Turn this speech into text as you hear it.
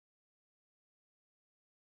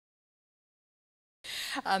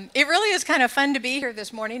It really is kind of fun to be here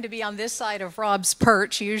this morning, to be on this side of Rob's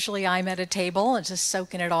perch. Usually I'm at a table and just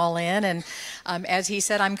soaking it all in. And as he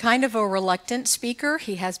said, I'm kind of a reluctant speaker.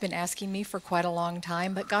 He has been asking me for quite a long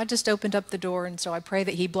time, but God just opened up the door. And so I pray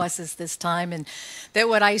that he blesses this time and that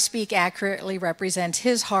what I speak accurately represents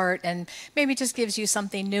his heart and maybe just gives you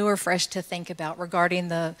something new or fresh to think about regarding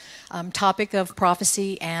the topic of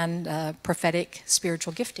prophecy and prophetic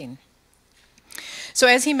spiritual gifting. So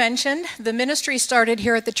as he mentioned, the ministry started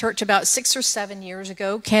here at the church about 6 or 7 years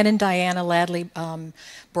ago. Ken and Diana Ladley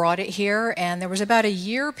brought it here, and there was about a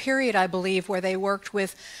year period, I believe, where they worked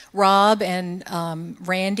with Rob and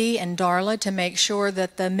Randy and Darla to make sure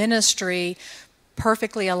that the ministry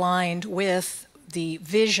perfectly aligned with the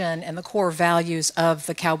vision and the core values of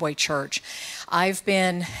the Cowboy Church. I've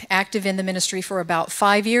been active in the ministry for about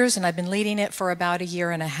 5 years, and I've been leading it for about a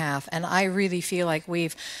year and a half, and I really feel like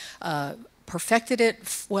we've perfected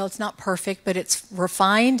it. Well, it's not perfect, but it's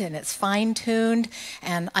refined and it's fine-tuned,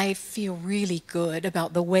 and I feel really good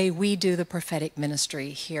about the way we do the prophetic ministry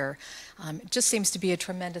here. It just seems to be a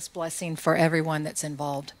tremendous blessing for everyone that's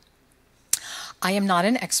involved. I am not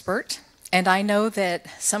an expert, and I know that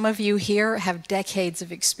some of you here have decades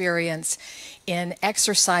of experience in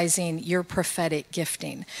exercising your prophetic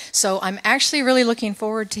gifting. So I'm actually really looking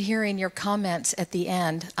forward to hearing your comments at the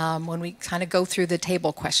end when we kind of go through the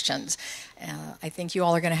table questions. I think you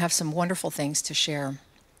all are going to have some wonderful things to share.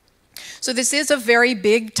 So this is a very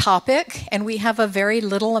big topic, and we have a very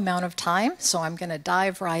little amount of time, so I'm going to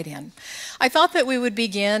dive right in. I thought that we would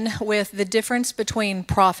begin with the difference between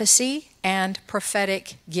prophecy and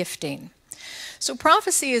prophetic gifting. So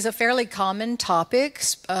prophecy is a fairly common topic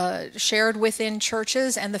shared within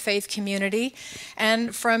churches and the faith community.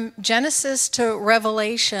 And from Genesis to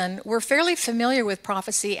Revelation, we're fairly familiar with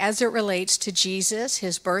prophecy as it relates to Jesus,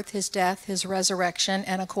 his birth, his death, his resurrection,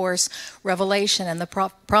 and of course, Revelation and the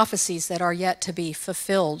prophecies that are yet to be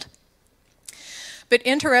fulfilled. But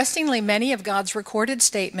interestingly, many of God's recorded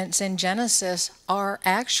statements in Genesis are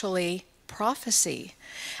actually prophecy.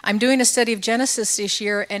 I'm doing a study of Genesis this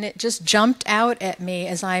year, and it just jumped out at me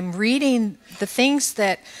as I'm reading the things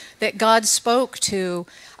that God spoke to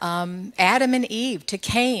Adam and Eve, to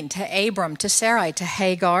Cain, to Abram, to Sarai, to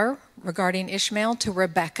Hagar regarding Ishmael, to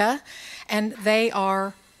Rebekah, and they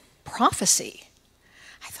are prophecy.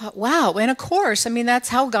 I thought, wow, and of course, I mean, that's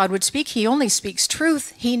how God would speak. He only speaks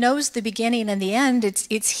truth. He knows the beginning and the end.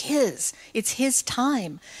 It's his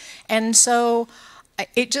time. And so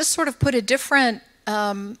it just sort of put a different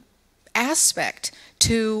aspect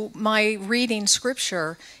to my reading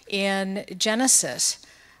scripture in Genesis.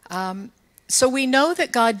 So we know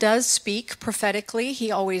that God does speak prophetically. He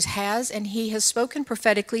always has, and he has spoken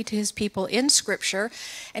prophetically to his people in scripture,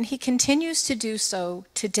 and he continues to do so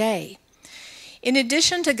today. In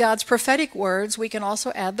addition to God's prophetic words, we can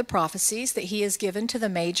also add the prophecies that he has given to the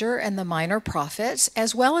major and the minor prophets,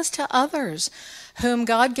 as well as to others whom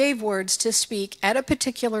God gave words to speak at a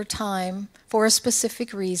particular time for a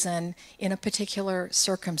specific reason in a particular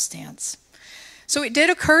circumstance. So it did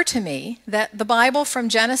occur to me that the Bible from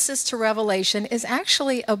Genesis to Revelation is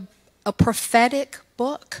actually a prophetic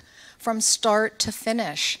book from start to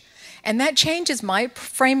finish. And that changes my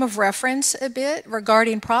frame of reference a bit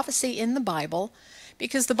regarding prophecy in the Bible,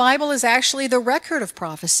 because the Bible is actually the record of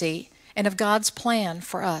prophecy and of God's plan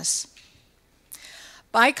for us.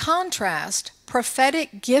 By contrast,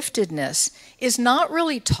 prophetic giftedness is not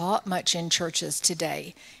really taught much in churches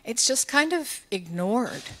today. It's just kind of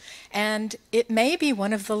ignored. And it may be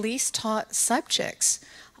one of the least taught subjects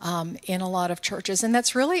in a lot of churches. And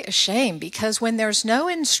that's really a shame, because when there's no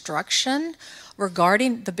instruction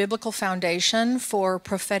regarding the biblical foundation for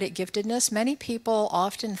prophetic giftedness, many people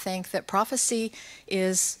often think that prophecy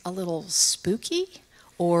is a little spooky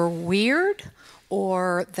or weird,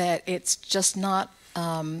 or that it's just not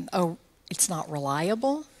it's not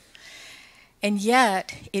reliable. And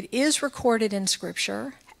yet, it is recorded in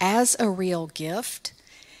Scripture as a real gift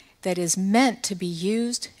that is meant to be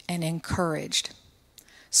used and encouraged.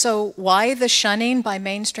 So why the shunning by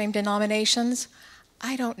mainstream denominations?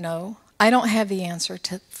 I don't know. I don't have the answer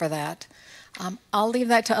for that. I'll leave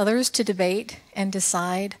that to others to debate and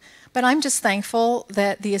decide. But I'm just thankful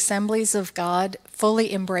that the Assemblies of God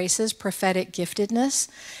fully embraces prophetic giftedness,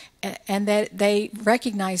 and that they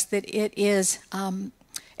recognize that it is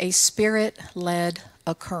a spirit-led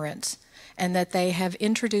occurrence, and that they have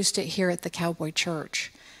introduced it here at the Cowboy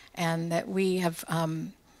Church, and that we have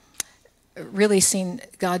really seen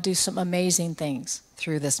God do some amazing things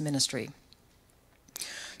through this ministry.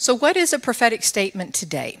 So what is a prophetic statement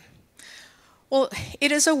today? Well,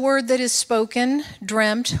 it is a word that is spoken,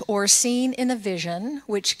 dreamt, or seen in a vision,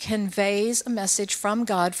 which conveys a message from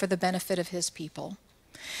God for the benefit of his people.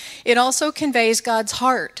 It also conveys God's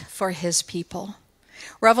heart for his people.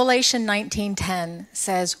 Revelation 19:10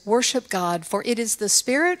 says, "Worship God, for it is the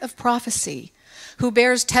spirit of prophecy who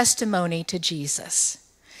bears testimony to Jesus."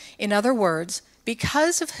 In other words,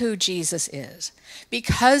 because of who Jesus is,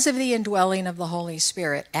 because of the indwelling of the Holy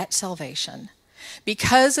Spirit at salvation,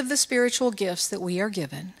 because of the spiritual gifts that we are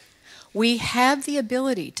given, we have the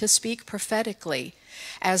ability to speak prophetically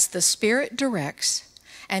as the Spirit directs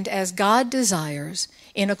and as God desires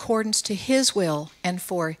in accordance to his will and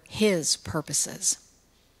for his purposes.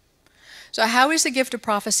 So how is the gift of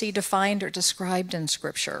prophecy defined or described in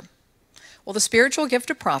Scripture? Well, the spiritual gift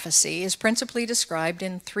of prophecy is principally described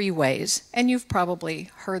in three ways, and you've probably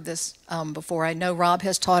heard this before. I know Rob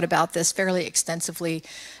has taught about this fairly extensively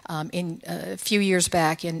in a few years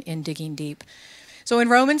back in Digging Deep. So in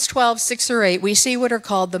Romans 12:6 or 8, we see what are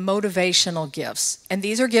called the motivational gifts, and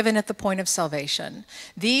these are given at the point of salvation.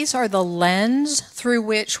 These are the lens through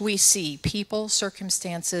which we see people,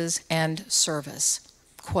 circumstances, and service.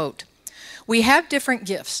 Quote, "We have different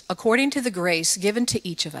gifts according to the grace given to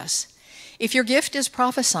each of us. If your gift is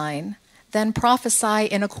prophesying, then prophesy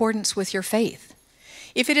in accordance with your faith.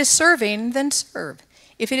 If it is serving, then serve.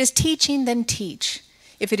 If it is teaching, then teach.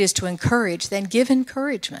 If it is to encourage, then give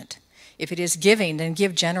encouragement. If it is giving, then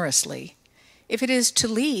give generously. If it is to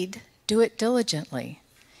lead, do it diligently.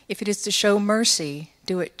 If it is to show mercy,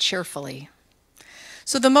 do it cheerfully."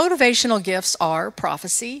 So the motivational gifts are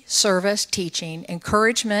prophecy, service, teaching,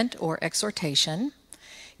 encouragement or exhortation,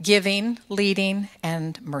 giving, leading,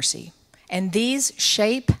 and mercy. And these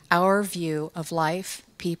shape our view of life,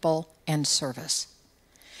 people, and service.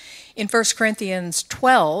 In 1 Corinthians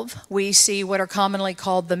 12, we see what are commonly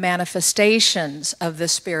called the manifestations of the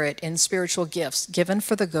Spirit in spiritual gifts given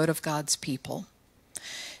for the good of God's people.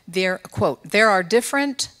 Quote, "There are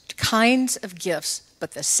different kinds of gifts,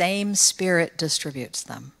 but the same Spirit distributes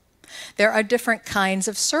them. There are different kinds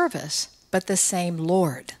of service, but the same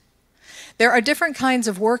Lord. There are different kinds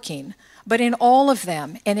of working, but in all of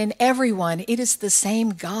them and in everyone, it is the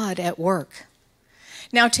same God at work.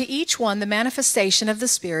 Now to each one, the manifestation of the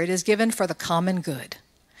Spirit is given for the common good.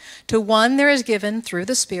 To one there is given through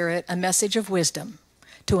the Spirit a message of wisdom,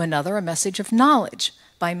 to another a message of knowledge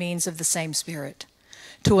by means of the same Spirit,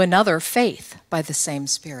 to another faith by the same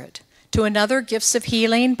Spirit, to another gifts of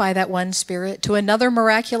healing by that one Spirit, to another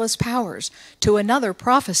miraculous powers, to another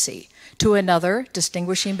prophecy, to another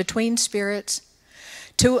distinguishing between spirits,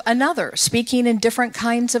 to another speaking in different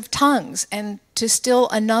kinds of tongues, and to still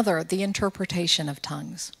another the interpretation of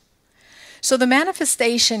tongues." So the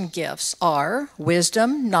manifestation gifts are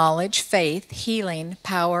wisdom, knowledge, faith, healing,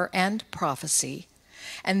 power, and prophecy,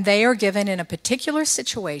 and they are given in a particular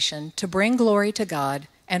situation to bring glory to God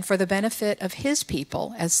and for the benefit of his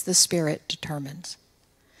people as the Spirit determines.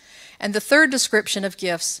 And the third description of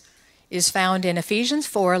gifts is found in Ephesians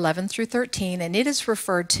 4:11 through 13, and it is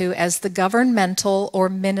referred to as the governmental or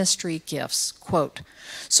ministry gifts. Quote,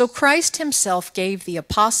 "So Christ himself gave the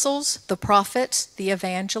apostles, the prophets, the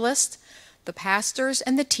evangelists, the pastors,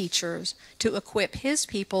 and the teachers to equip his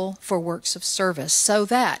people for works of service, so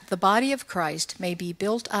that the body of Christ may be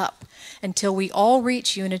built up until we all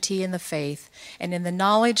reach unity in the faith and in the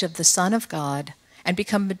knowledge of the Son of God and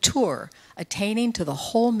become mature, attaining to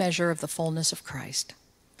the whole measure of the fullness of Christ."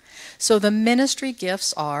 So the ministry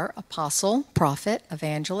gifts are apostle, prophet,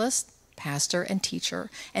 evangelist, pastor, and teacher,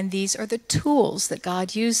 and these are the tools that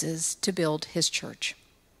God uses to build his church.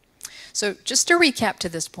 So just to recap to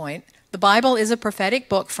this point, the Bible is a prophetic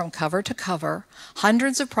book from cover to cover.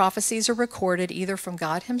 Hundreds of prophecies are recorded either from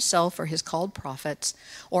God himself or his called prophets,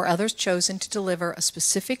 or others chosen to deliver a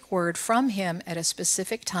specific word from him at a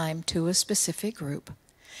specific time to a specific group.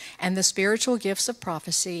 And the spiritual gifts of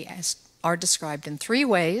prophecy are described in three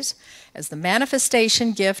ways: as the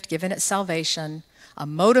manifestation gift given at salvation, a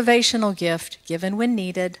motivational gift given when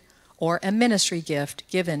needed, or a ministry gift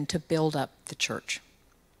given to build up the church.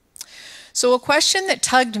 So a question that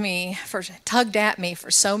tugged at me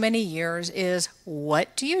for so many years is,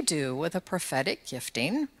 what do you do with a prophetic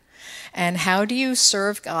gifting? And how do you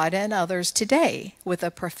serve God and others today with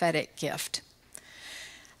a prophetic gift?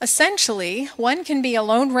 Essentially, one can be a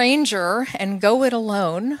lone ranger and go it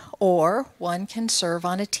alone, or one can serve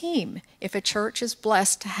on a team if a church is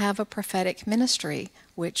blessed to have a prophetic ministry,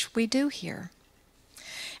 which we do here.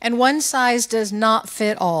 And one size does not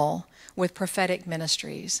fit all with prophetic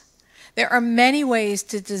ministries. There are many ways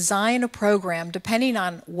to design a program depending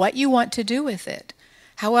on what you want to do with it,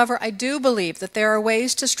 However, I do believe that there are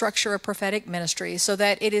ways to structure a prophetic ministry so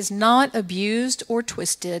that it is not abused or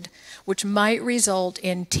twisted, which might result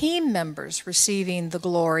in team members receiving the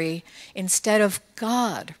glory instead of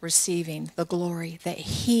God receiving the glory that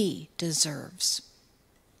He deserves.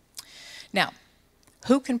 Now,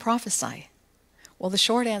 who can prophesy? Well, the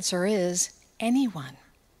short answer is anyone.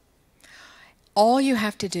 All you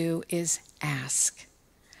have to do is ask.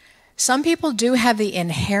 Some people do have the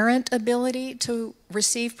inherent ability to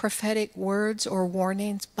receive prophetic words or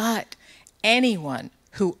warnings, but anyone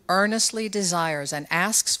who earnestly desires and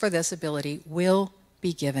asks for this ability will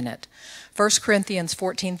be given it. 1 Corinthians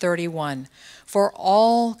 14:31,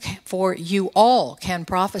 for you all can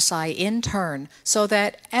prophesy in turn, so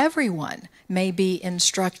that everyone may be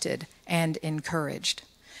instructed and encouraged.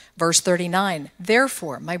 Verse 39,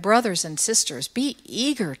 therefore, my brothers and sisters, be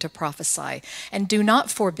eager to prophesy, and do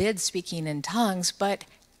not forbid speaking in tongues, but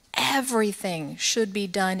everything should be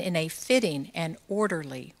done in a fitting and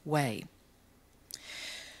orderly way.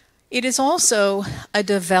 It is also a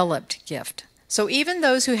developed gift. So even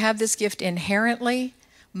those who have this gift inherently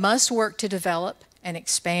must work to develop and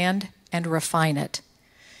expand and refine it.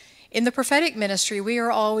 In the prophetic ministry, we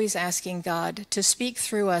are always asking God to speak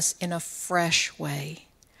through us in a fresh way.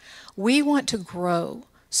 We want to grow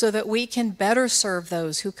so that we can better serve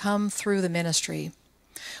those who come through the ministry.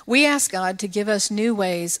 We ask God to give us new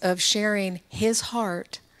ways of sharing His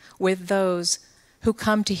heart with those who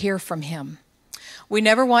come to hear from Him. We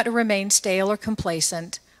never want to remain stale or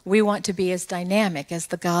complacent. We want to be as dynamic as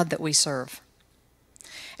the God that we serve.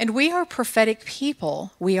 And we are prophetic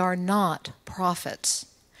people. We are not prophets.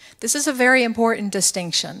 This is a very important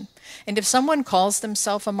distinction. And if someone calls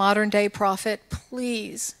themselves a modern-day prophet,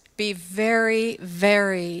 please be very,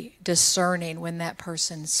 very discerning when that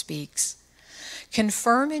person speaks.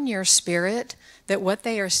 Confirm in your spirit that what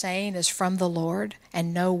they are saying is from the Lord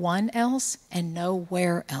and no one else and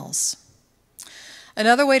nowhere else.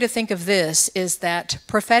 Another way to think of this is that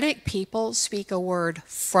prophetic people speak a word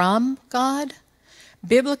from God.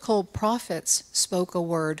 Biblical prophets spoke a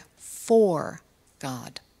word for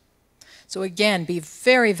God. So again, be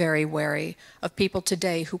very, very wary of people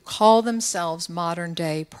today who call themselves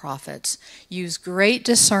modern-day prophets. Use great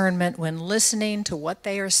discernment when listening to what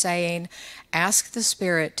they are saying. Ask the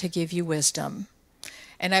Spirit to give you wisdom.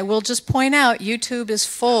 And I will just point out, YouTube is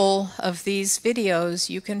full of these videos.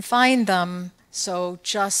 You can find them, so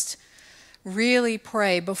just really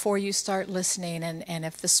pray before you start listening. And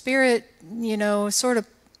if the Spirit, sort of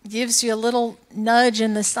gives you a little nudge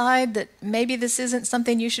in the side that maybe this isn't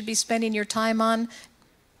something you should be spending your time on,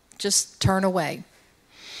 just turn away.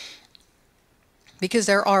 Because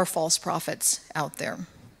there are false prophets out there.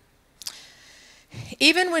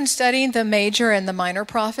 Even when studying the major and the minor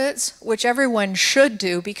prophets, which everyone should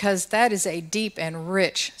do because that is a deep and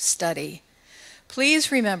rich study,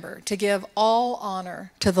 please remember to give all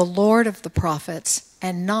honor to the Lord of the prophets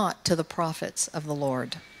and not to the prophets of the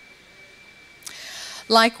Lord.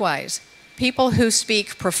 Likewise, people who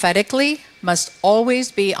speak prophetically must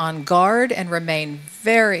always be on guard and remain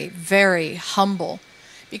very, very humble,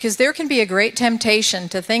 because there can be a great temptation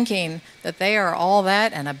to thinking that they are all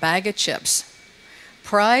that and a bag of chips.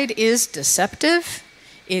 Pride is deceptive,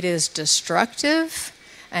 it is destructive,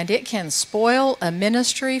 and it can spoil a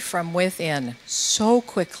ministry from within so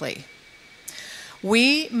quickly.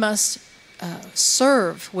 We must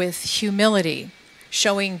serve with humility,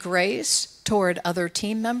 showing grace toward other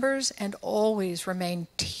team members, and always remain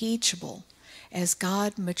teachable as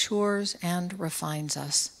God matures and refines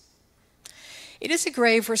us. It is a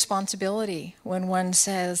grave responsibility when one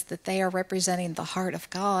says that they are representing the heart of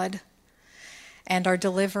God and are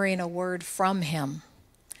delivering a word from Him.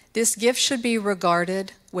 This gift should be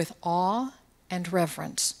regarded with awe and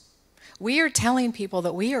reverence. We are telling people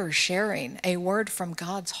that we are sharing a word from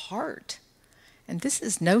God's heart, and this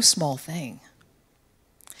is no small thing.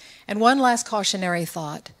 And one last cautionary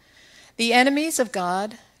thought. The enemies of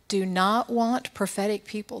God do not want prophetic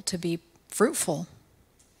people to be fruitful.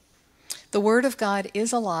 The Word of God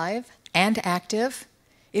is alive and active.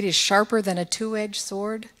 It is sharper than a two-edged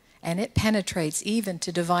sword, and it penetrates even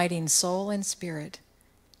to dividing soul and spirit.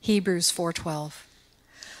 Hebrews 4:12.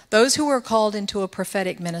 Those who are called into a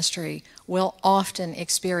prophetic ministry will often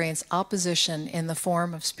experience opposition in the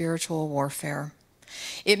form of spiritual warfare.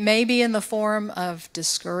 It may be in the form of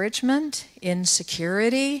discouragement,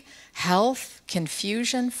 insecurity, health,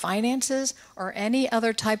 confusion, finances, or any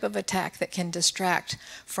other type of attack that can distract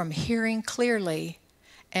from hearing clearly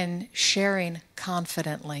and sharing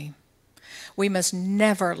confidently. We must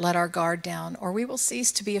never let our guard down, or we will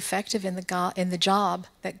cease to be effective in the job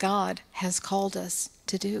that God has called us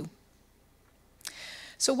to do.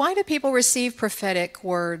 So why do people receive prophetic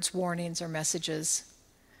words, warnings, or messages?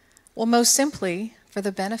 Well, most simply, for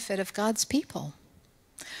the benefit of God's people.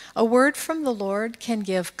 A word from the Lord can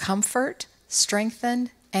give comfort,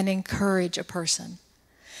 strengthen, and encourage a person.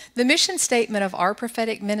 The mission statement of our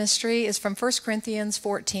prophetic ministry is from 1 Corinthians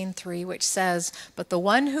 14:3, which says, "But the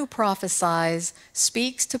one who prophesies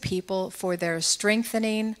speaks to people for their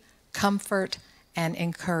strengthening, comfort, and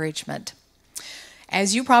encouragement."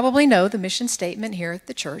 As you probably know, the mission statement here at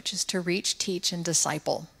the church is to reach, teach, and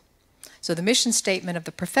disciple. So the mission statement of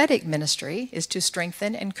the prophetic ministry is to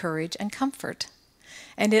strengthen, encourage, and comfort.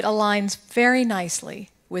 And it aligns very nicely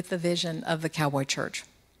with the vision of the Cowboy Church.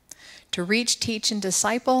 To reach, teach, and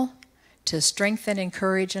disciple, to strengthen,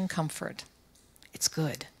 encourage, and comfort. It's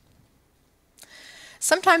good.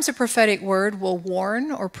 Sometimes a prophetic word will warn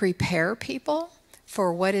or prepare people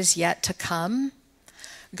for what is yet to come.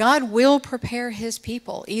 God will prepare his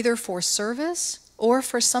people either for service or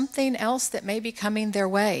for something else that may be coming their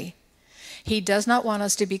way. He does not want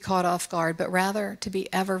us to be caught off guard, but rather to be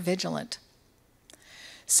ever vigilant.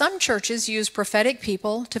 Some churches use prophetic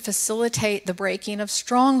people to facilitate the breaking of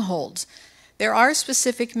strongholds. There are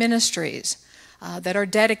specific ministries that are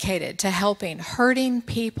dedicated to helping hurting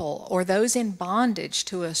people or those in bondage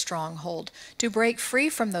to a stronghold to break free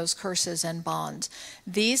from those curses and bonds.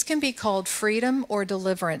 These can be called freedom or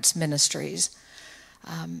deliverance ministries.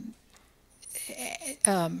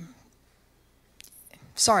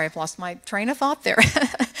 Sorry, I've lost my train of thought there.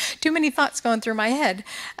 Too many thoughts going through my head.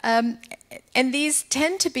 And these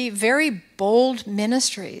tend to be very bold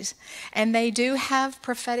ministries, and they do have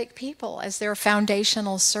prophetic people as their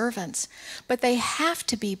foundational servants. But they have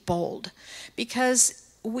to be bold because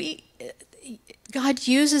God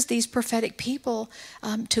uses these prophetic people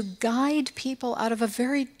to guide people out of a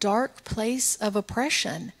very dark place of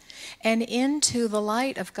oppression and into the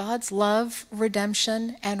light of God's love,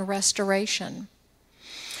 redemption, and restoration.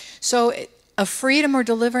 So a freedom or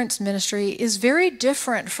deliverance ministry is very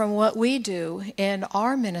different from what we do in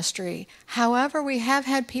our ministry. However, we have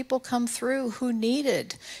had people come through who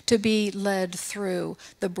needed to be led through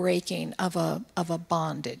the breaking of a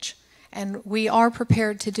bondage. And we are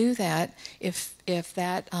prepared to do that if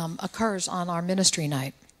that occurs on our ministry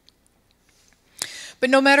night.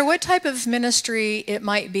 But no matter what type of ministry it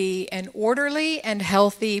might be, an orderly and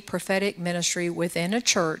healthy prophetic ministry within a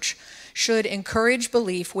church should encourage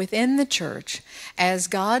belief within the church as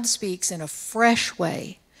God speaks in a fresh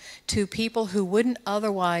way to people who wouldn't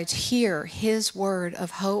otherwise hear his word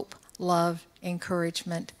of hope, love,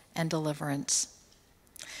 encouragement, and deliverance.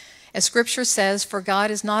 As Scripture says, "For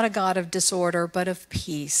God is not a God of disorder, but of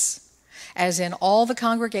peace, as in all the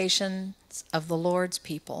congregations of the Lord's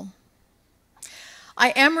people."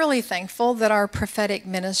 I am really thankful that our prophetic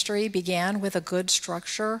ministry began with a good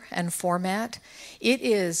structure and format. It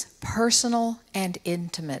is personal and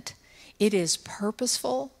intimate. It is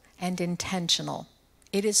purposeful and intentional.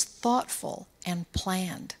 It is thoughtful and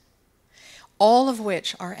planned, all of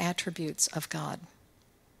which are attributes of God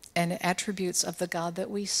and attributes of the God that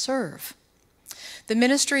we serve. The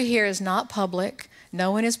ministry here is not public. No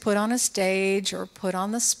one is put on a stage or put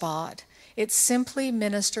on the spot. It simply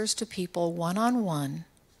ministers to people one-on-one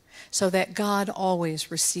so that God always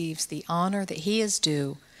receives the honor that he is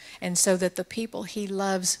due, and so that the people he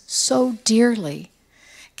loves so dearly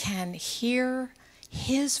can hear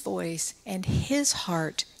his voice and his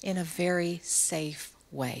heart in a very safe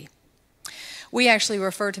way. We actually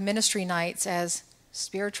refer to ministry nights as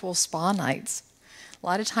spiritual spa nights. A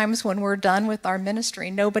lot of times when we're done with our ministry,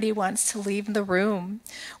 nobody wants to leave the room.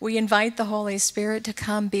 We invite the Holy Spirit to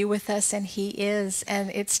come be with us, and he is. And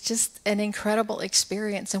it's just an incredible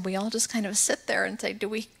experience. And we all just kind of sit there and say, do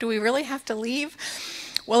we really have to leave?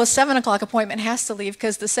 Well, a 7 o'clock appointment has to leave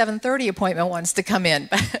because the 7:30 appointment wants to come in.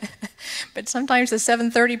 But sometimes the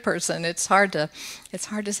 7:30 person, it's hard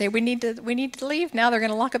to say, we need to leave. Now they're going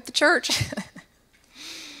to lock up the church.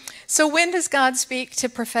 So when does God speak to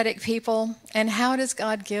prophetic people, and how does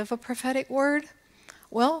God give a prophetic word?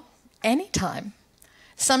 Well, anytime.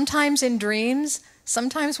 Sometimes in dreams,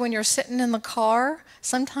 sometimes when you're sitting in the car,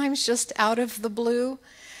 sometimes just out of the blue.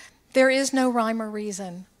 There is no rhyme or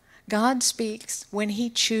reason. God speaks when he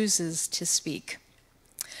chooses to speak.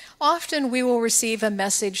 Often we will receive a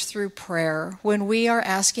message through prayer when we are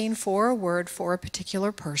asking for a word for a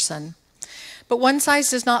particular person. But one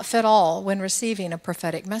size does not fit all when receiving a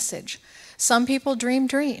prophetic message. Some people dream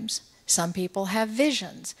dreams. Some people have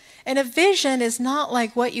visions. And a vision is not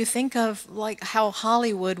like what you think of, like how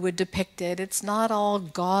Hollywood would depict it. It's not all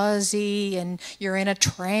gauzy and you're in a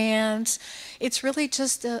trance. It's really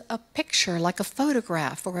just a picture, like a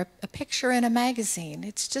photograph or a picture in a magazine.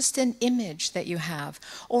 It's just an image that you have.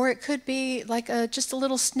 Or it could be like just a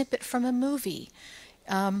little snippet from a movie.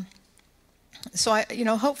 So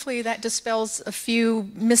hopefully that dispels a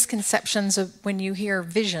few misconceptions of when you hear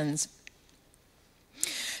visions.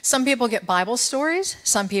 Some people get Bible stories.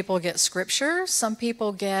 Some people get scripture. Some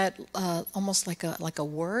people get almost like a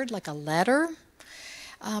word, like a letter.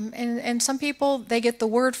 And some people, they get the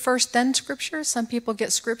word first, then scripture. Some people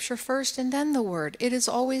get scripture first and then the word. It is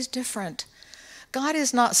always different. God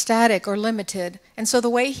is not static or limited. And so the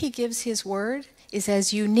way he gives his word is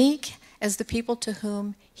as unique as the people to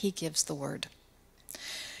whom he gives the word.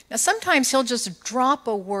 Now, sometimes he'll just drop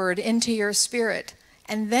a word into your spirit,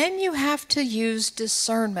 and then you have to use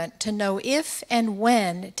discernment to know if and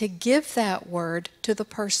when to give that word to the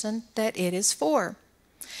person that it is for.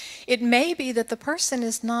 It may be that the person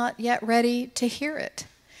is not yet ready to hear it.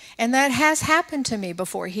 And that has happened to me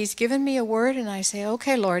before. He's given me a word, and I say,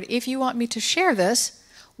 okay, Lord, if you want me to share this,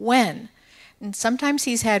 when? And sometimes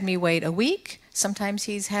he's had me wait a week. Sometimes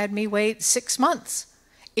he's had me wait 6 months.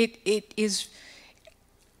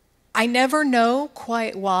 I never know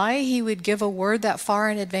quite why he would give a word that far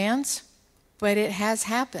in advance, but it has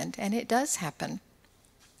happened, and it does happen.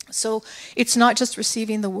 So it's not just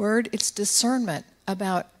receiving the word, it's discernment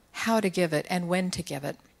about how to give it and when to give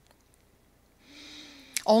it.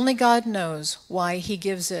 Only God knows why he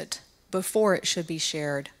gives it before it should be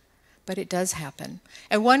shared, but it does happen.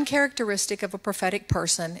 And one characteristic of a prophetic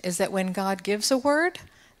person is that when God gives a word,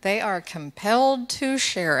 they are compelled to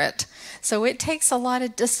share it. So it takes a lot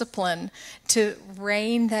of discipline to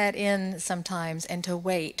rein that in sometimes and to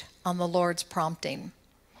wait on the Lord's prompting.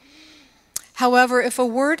 However, if a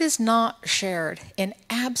word is not shared in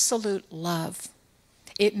absolute love,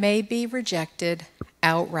 it may be rejected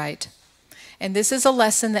outright. And this is a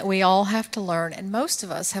lesson that we all have to learn, and most of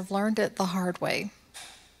us have learned it the hard way.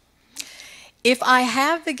 If I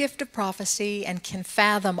have the gift of prophecy and can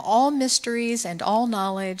fathom all mysteries and all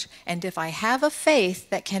knowledge, and if I have a faith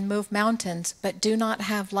that can move mountains but do not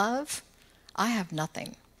have love, I have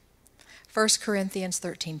nothing. 1 Corinthians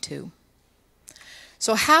 13:2.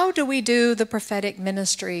 So how do we do the prophetic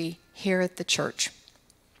ministry here at the church?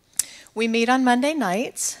 We meet on Monday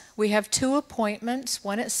nights. We have 2 appointments,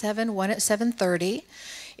 one at 7, one at 7:30.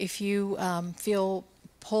 If you feel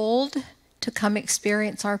pulled to come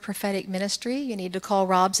experience our prophetic ministry, you need to call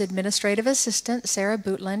Rob's administrative assistant, Sarah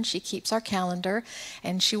Bootland. She keeps our calendar,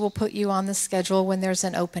 and she will put you on the schedule when there's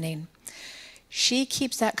an opening. She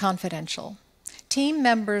keeps that confidential. Team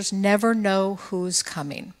members never know who's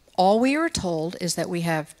coming. All we are told is that we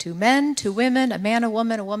have 2 men, 2 women, a man, a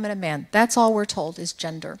woman, a man. That's all we're told is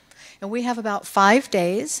gender. And we have about 5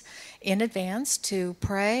 days in advance to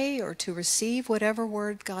pray or to receive whatever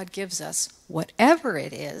word God gives us. Whatever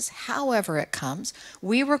it is, however it comes,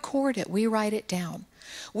 we record it, we write it down.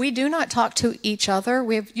 We do not talk to each other.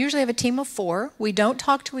 We usually have a team of 4. We don't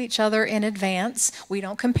talk to each other in advance. We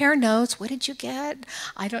don't compare notes. What did you get?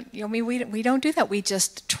 We don't do that. We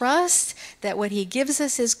just trust that what he gives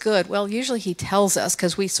us is good. Well, usually he tells us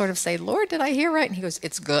because we sort of say, Lord, did I hear right? And he goes,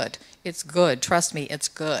 it's good. It's good. Trust me, it's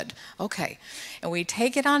good. Okay. And we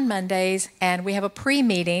take it on Mondays, and we have a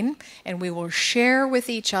pre-meeting, and we will share with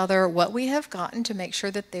each other what we have gotten to make sure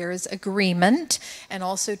that there is agreement, and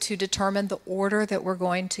also to determine the order that we're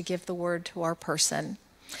going to give the word to our person.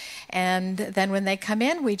 And then when they come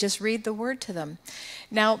in, we just read the word to them.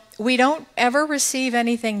 Now, we don't ever receive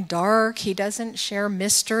anything dark. He doesn't share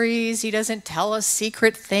mysteries. He doesn't tell us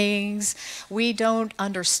secret things. We don't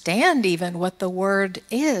understand even what the word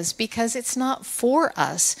is because it's not for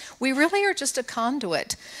us. We really are just a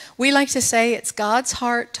conduit. We like to say it's God's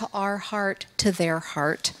heart to our heart to their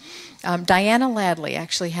heart. Diana Ladley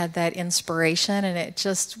actually had that inspiration, and it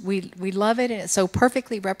just, we love it, and it so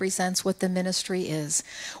perfectly represents what the ministry is.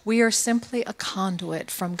 We are simply a conduit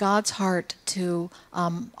from God's heart to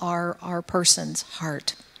our person's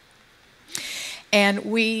heart. And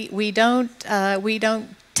we don't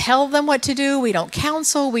tell them what to do, we don't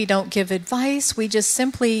counsel, we don't give advice, we just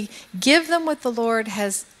simply give them what the Lord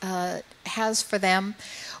has for them.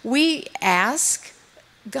 We ask,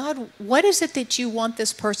 God, what is it that you want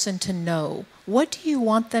this person to know? What do you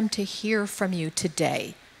want them to hear from you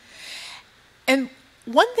today? And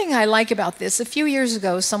one thing I like about this, a few years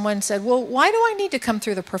ago, someone said, well, why do I need to come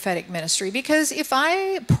through the prophetic ministry? Because if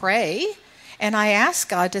I pray and I ask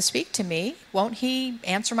God to speak to me, won't he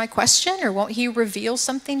answer my question or won't he reveal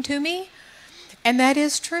something to me? And that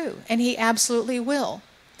is true, and he absolutely will.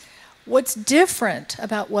 What's different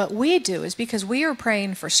about what we do is because we are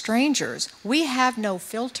praying for strangers, we have no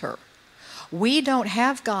filter. We don't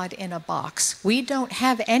have God in a box. We don't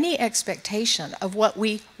have any expectation of what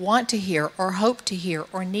we want to hear or hope to hear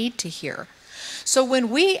or need to hear. So when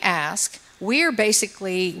we ask, we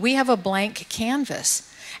have a blank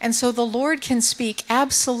canvas. And so the Lord can speak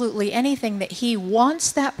absolutely anything that he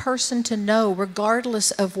wants that person to know,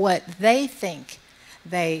 regardless of what they think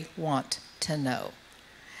they want to know.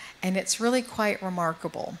 And it's really quite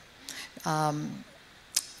remarkable.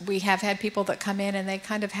 We have had people that come in and they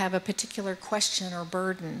kind of have a particular question or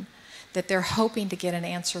burden that they're hoping to get an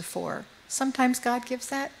answer for. Sometimes God gives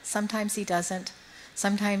that, sometimes he doesn't.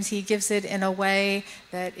 Sometimes he gives it in a way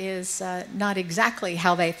that is not exactly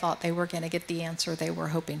how they thought they were going to get the answer they were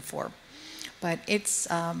hoping for. But it's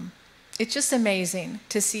just amazing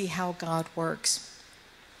to see how God works.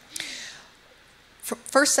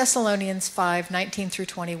 1 Thessalonians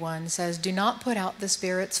 5:19-21 says, "Do not put out the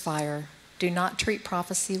Spirit's fire. Do not treat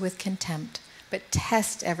prophecy with contempt, but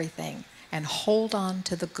test everything and hold on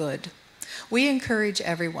to the good." We encourage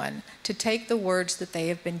everyone to take the words that they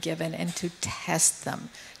have been given and to test them.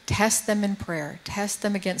 Test them in prayer. Test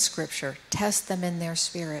them against Scripture. Test them in their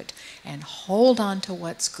spirit. And hold on to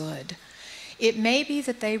what's good. It may be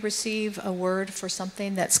that they receive a word for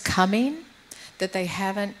something that's coming that they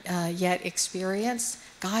haven't yet experienced.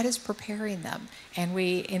 God is preparing them. And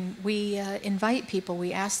we invite people,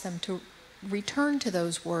 we ask them to return to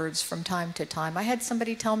those words from time to time. I had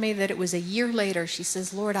somebody tell me that it was a year later. She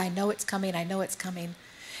says, "Lord, I know it's coming. I know it's coming."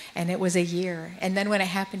 And it was a year. And then when it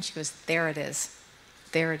happened, she goes, "There it is.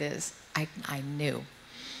 There it is. I knew."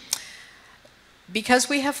 Because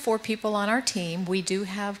we have 4 people on our team, we do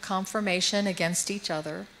have confirmation against each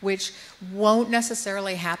other, which won't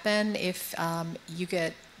necessarily happen if you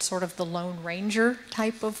get sort of the Lone Ranger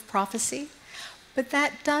type of prophecy. But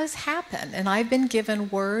that does happen, and I've been given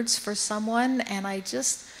words for someone, and I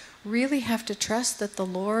just really have to trust that the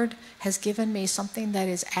Lord has given me something that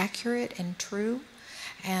is accurate and true,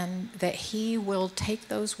 and that he will take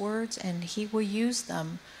those words and he will use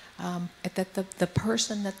them, that the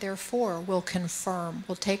person that they're for will confirm,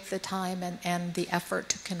 will take the time and the effort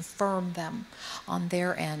to confirm them on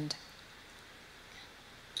their end.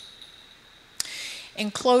 In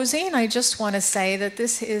closing, I just want to say that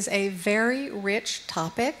this is a very rich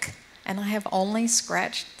topic, and I have only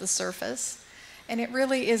scratched the surface. And it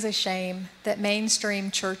really is a shame that mainstream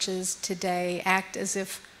churches today act as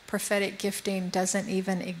if prophetic gifting doesn't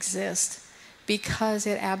even exist, because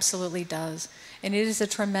it absolutely does. And it is a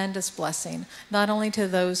tremendous blessing, not only to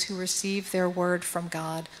those who receive their word from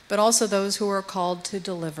God, but also those who are called to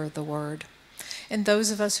deliver the word. And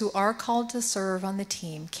those of us who are called to serve on the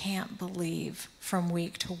team can't believe from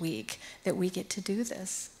week to week that we get to do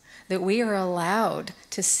this, that we are allowed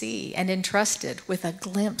to see and entrusted with a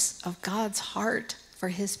glimpse of God's heart for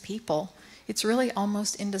his people. It's really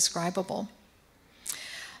almost indescribable.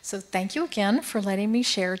 So thank you again for letting me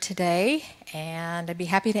share today, and I'd be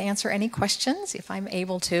happy to answer any questions if I'm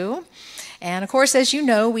able to. And of course, as you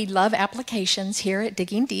know, we love applications here at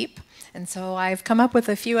Digging Deep. And so I've come up with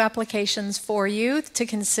a few applications for you to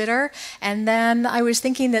consider. And then I was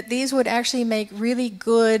thinking that these would actually make really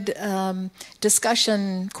good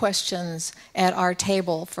discussion questions at our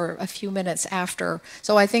table for a few minutes after.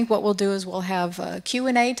 So I think what we'll do is we'll have a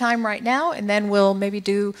Q&A time right now, and then we'll maybe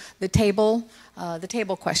do the table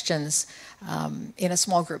questions in a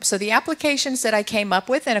small group. So the applications that I came up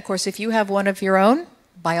with, and of course if you have one of your own,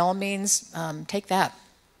 by all means, take that.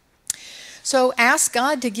 So ask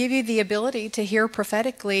God to give you the ability to hear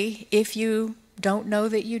prophetically if you don't know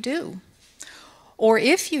that you do. Or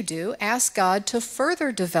if you do, ask God to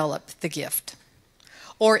further develop the gift.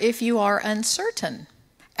 Or if you are uncertain,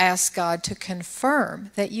 ask God to confirm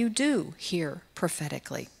that you do hear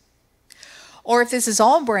prophetically. Or if this is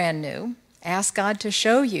all brand new, ask God to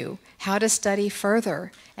show you how to study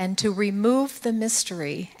further and to remove the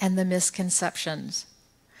mystery and the misconceptions.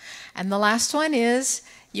 And the last one is,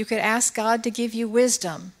 you could ask God to give you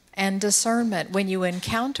wisdom and discernment when you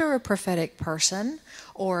encounter a prophetic person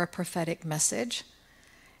or a prophetic message.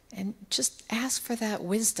 And just ask for that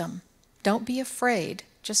wisdom. Don't be afraid,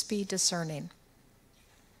 just be discerning.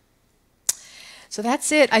 So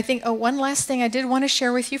that's it. I think one last thing I did want to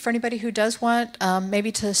share with you for anybody who does want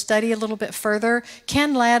maybe to study a little bit further.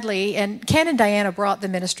 Ken Ladley and Ken and Diana brought the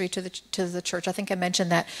ministry to the church. I think I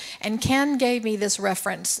mentioned that. And Ken gave me this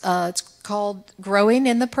reference. It's called Growing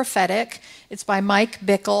in the Prophetic. It's by Mike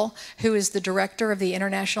Bickle, who is the director of the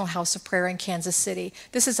International House of Prayer in Kansas City.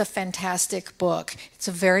 This is a fantastic book. It's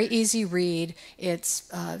a very easy read.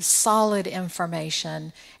 It's solid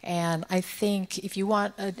information. And I think if you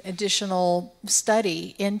want an additional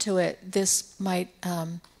study into it, this might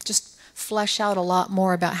just flesh out a lot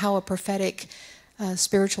more about how a prophetic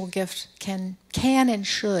spiritual gift can and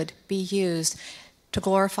should be used to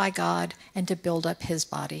glorify God and to build up His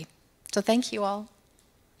body. So thank you all.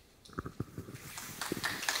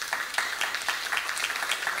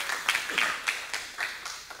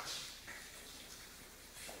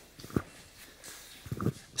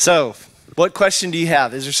 So, what question do you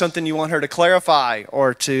have? Is there something you want her to clarify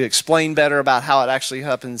or to explain better about how it actually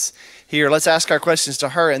happens here? Let's ask our questions to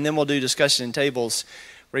her, and then we'll do discussion in tables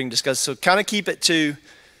where we can discuss. So kind of keep it to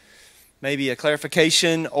maybe a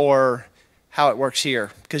clarification or how it works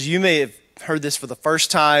here, because you may have heard this for the first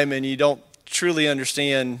time and you don't truly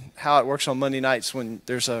understand how it works on Monday nights when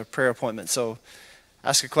there's a prayer appointment. So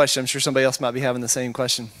ask a question. I'm sure somebody else might be having the same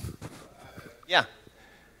question. Yeah.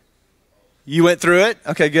 You went through it?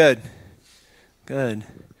 Okay, good. Good.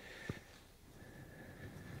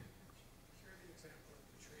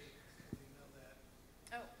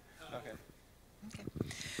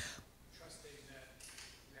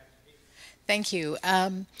 Thank you.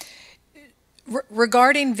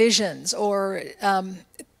 Regarding visions, or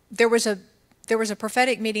there was a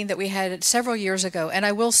prophetic meeting that we had several years ago, and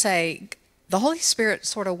I will say the Holy Spirit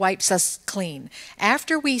sort of wipes us clean.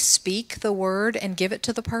 After we speak the word and give it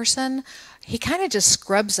to the person, He kind of just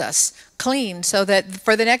scrubs us clean so that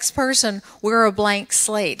for the next person, we're a blank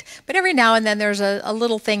slate. But every now and then there's a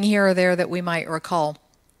little thing here or there that we might recall.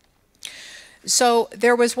 So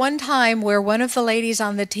there was one time where one of the ladies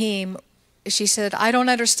on the team, she said, I don't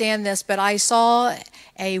understand this, but I saw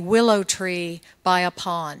a willow tree by a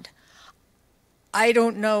pond. I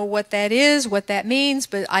don't know what that is, what that means,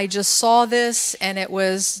 but I just saw this, and it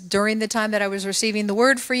was during the time that I was receiving the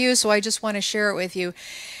word for you, so I just want to share it with you.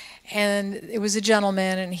 And it was a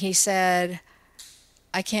gentleman, and he said,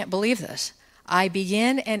 I can't believe this. I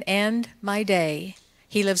begin and end my day.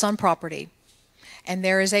 He lives on property, and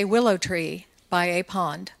there is a willow tree by a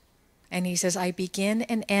pond. And he says, I begin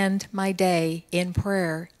and end my day in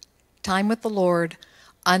prayer, time with the Lord,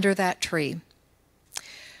 under that tree.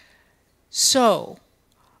 So,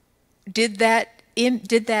 did that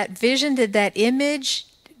vision, did that image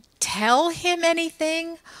tell him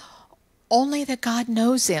anything? Only that God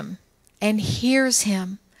knows him and hears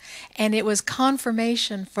him. And it was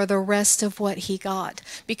confirmation for the rest of what he got.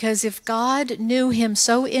 Because if God knew him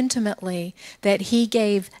so intimately that He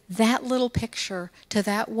gave that little picture to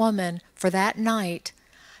that woman for that night,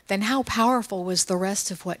 then how powerful was the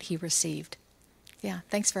rest of what he received? Yeah,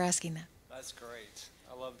 thanks for asking that. That's great.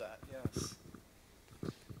 I love that. Yes.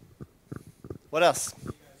 What else?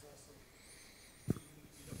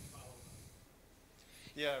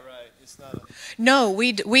 Yeah, right. It's not a... No,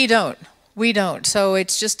 we don't. We don't. So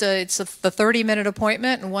it's just the 30-minute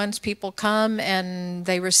appointment, and once people come and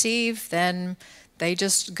they receive, then they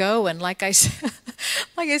just go. And like I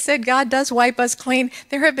said, God does wipe us clean.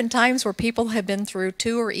 There have been times where people have been through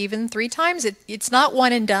 2 or even 3 times. It's not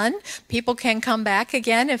one and done. People can come back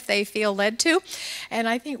again if they feel led to. And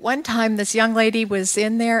I think one time this young lady was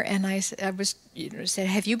in there, and I said,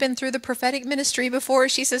 have you been through the prophetic ministry before?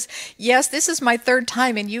 She says, yes, this is my 3rd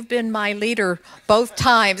time, and you've been my leader both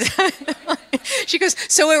times. She goes,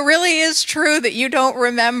 so it really is true that you don't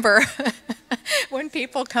remember when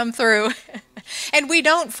people come through. And we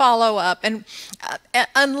don't follow up, and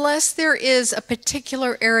unless there is a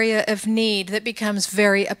particular area of need that becomes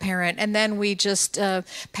very apparent, and then we just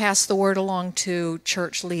pass the word along to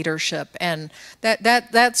church leadership, and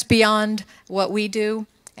that's beyond what we do.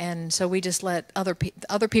 And so we just let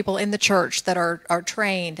other people in the church that are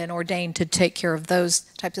trained and ordained to take care of those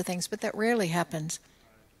types of things, but that rarely happens.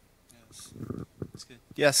 Yes, that's good.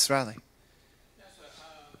 Yes, Riley.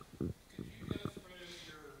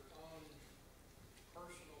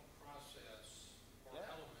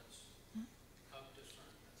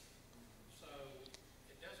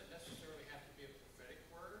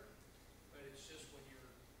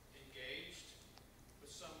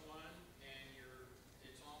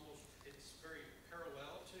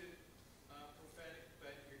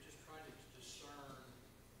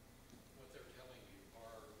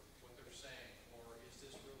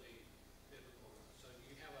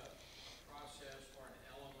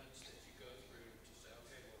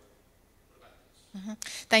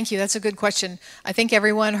 Thank you. That's a good question. I think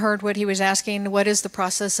everyone heard what he was asking. What is the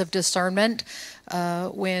process of discernment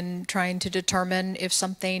when trying to determine if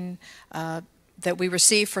something that we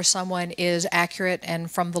receive for someone is accurate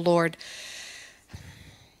and from the Lord.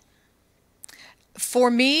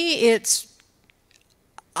 For me, it's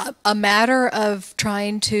a matter of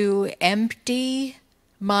trying to empty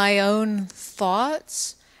my own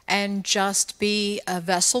thoughts and just be a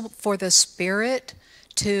vessel for the Spirit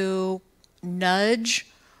to nudge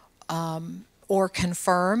or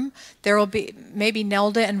confirm. There will be, maybe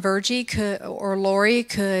Nelda and Virgie or Lori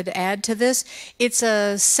could add to this. It's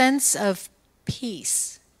a sense of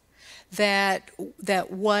peace that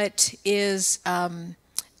what is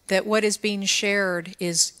being shared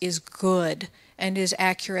is good and is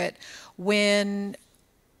accurate. It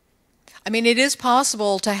is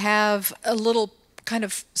possible to have a little kind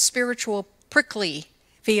of spiritual prickly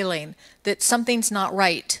feeling that something's not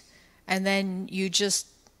right, and then you just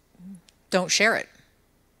don't share it.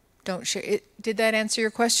 Don't share it. Did that answer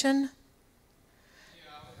your question?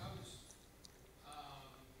 Yeah, I was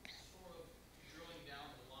sort of drilling down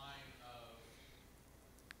the line of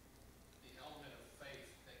the element of faith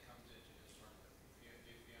that comes into discernment, if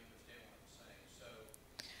you understand what I'm saying. So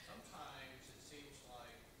sometimes it seems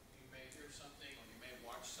like you may hear something or you may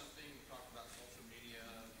watch something. We talked about social media,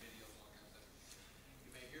 videos, all kinds of stuff.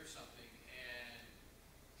 You may hear something and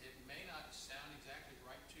it may not sound exactly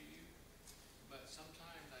right to you, but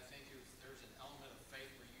sometimes I think there's an element of faith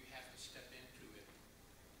where you have to step into it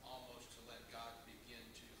almost to let God begin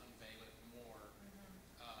to unveil it more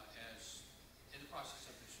as in the process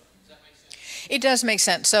of discernment. Does that make sense? It does make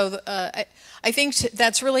sense. So I think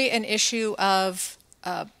that's really an issue of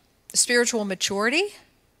spiritual maturity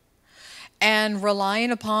and relying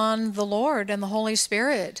upon the Lord and the Holy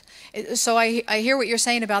Spirit. So I hear what you're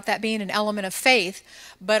saying about that being an element of faith,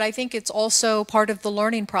 but I think it's also part of the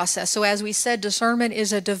learning process. So as we said, discernment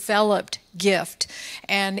is a developed gift,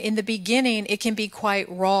 and in the beginning it can be quite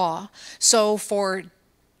raw. So for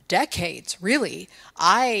decades, really,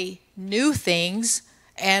 I knew things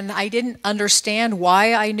and I didn't understand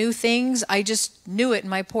why I knew things. I just knew it. And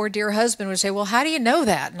my poor dear husband would say, well, how do you know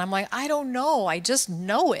that? And I'm like, I don't know. I just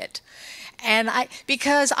know it. And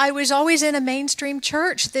because I was always in a mainstream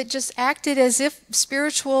church that just acted as if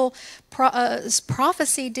spiritual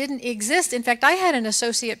prophecy didn't exist. In fact, I had an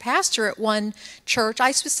associate pastor at one church.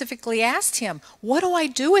 I specifically asked him, what do I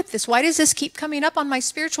do with this? Why does this keep coming up on my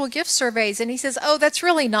spiritual gift surveys? And he says, oh, that's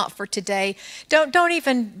really not for today. Don't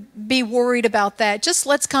even be worried about that. Just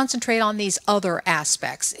let's concentrate on these other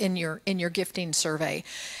aspects in your gifting survey.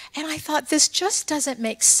 And I thought, this just doesn't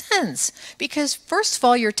make sense, because first of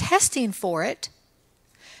all, you're testing for it.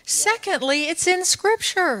 Secondly, it's in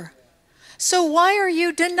Scripture. So why are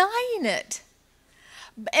you denying it?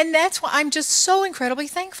 And that's why I'm just so incredibly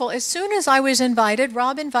thankful. As soon as I was invited,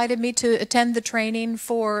 Rob invited me to attend the training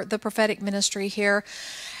for the prophetic ministry here.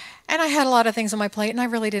 And I had a lot of things on my plate, and I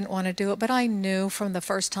really didn't want to do it. But I knew from the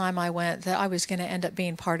first time I went that I was going to end up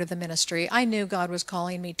being part of the ministry. I knew God was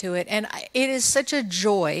calling me to it. And it is such a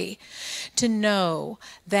joy to know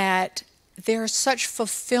that there's such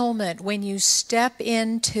fulfillment when you step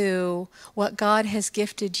into what God has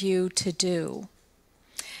gifted you to do.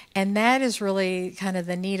 And that is really kind of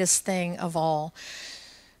the neatest thing of all.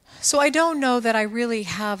 So I don't know that I really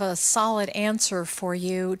have a solid answer for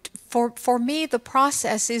you. For me, the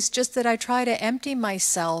process is just that I try to empty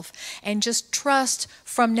myself and just trust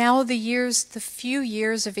from now the few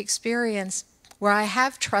years of experience where I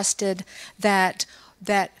have trusted that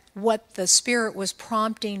what the Spirit was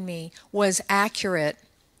prompting me was accurate.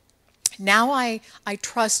 Now I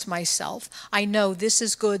trust myself. I know this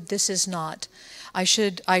is good, this is not. I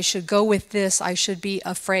should go with this. I should be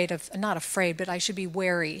not afraid, but I should be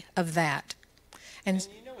wary of that. And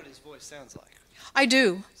you know what his voice sounds like. I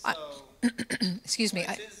do. So, excuse me.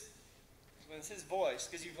 When it's his voice,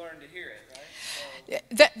 because you've learned to hear it, right?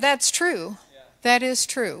 So, that's true. Yeah. That is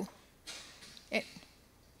true.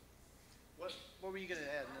 What were you going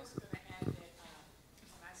to add, Nelson? I was going to add that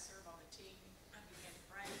when I serve on the team, I began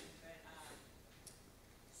praying, but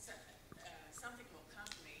something will come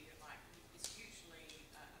to me that, like, it's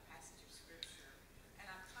usually a passage of scripture, and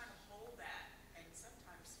I kind of hold that, and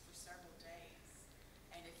sometimes for several days,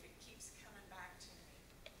 and if it keeps coming back to me,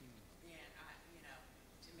 then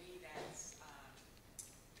to me that's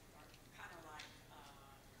kind of like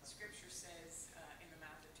scripture says, in the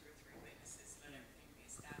mouth of two or three witnesses, let everything be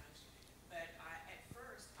established. But at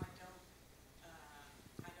first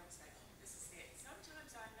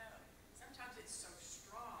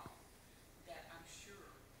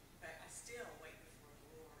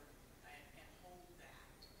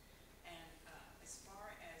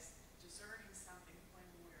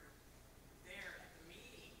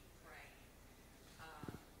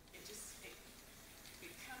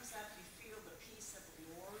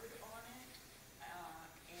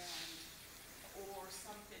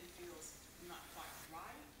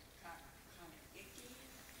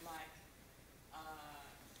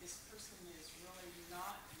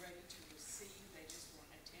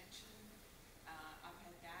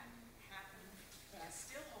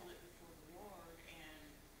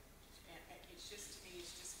it's just, to me,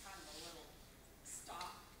 it's just kind of a little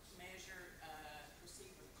stop, measure,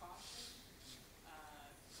 proceed with caution.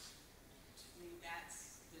 To me,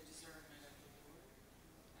 that's the discernment of the Lord.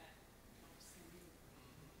 That helps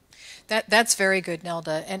me. That's very good,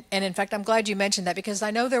 Nelda. And in fact, I'm glad you mentioned that, because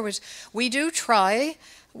I know we do try,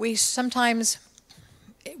 we sometimes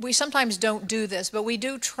don't do this, but we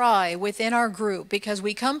do try within our group, because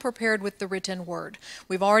we come prepared with the written word.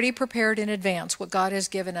 We've already prepared in advance what God has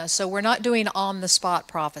given us, so we're not doing on-the-spot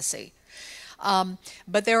prophecy.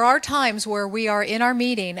 But there are times where we are in our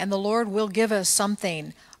meeting and the Lord will give us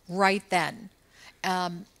something right then.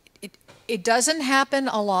 It doesn't happen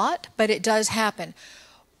a lot, but it does happen.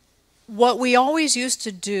 What we always used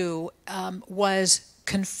to do was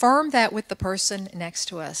confirm that with the person next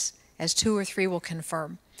to us, as 2 or 3 will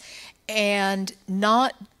confirm, and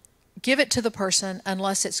not give it to the person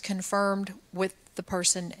unless it's confirmed with the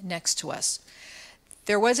person next to us.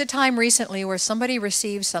 There was a time recently where somebody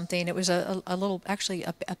received something. It was a little, actually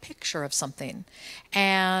a picture of something,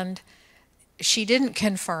 and she didn't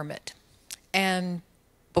confirm it. And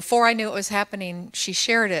before I knew it was happening, she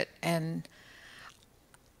shared it, and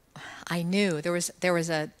I knew there was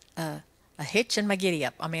a hitch in my giddy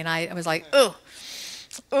up. I mean, I was like, oh,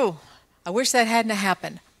 I wish that hadn't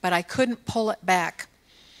happened, but I couldn't pull it back.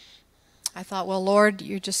 I thought, well, Lord,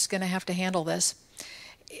 you're just going to have to handle this.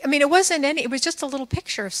 I mean, it was just a little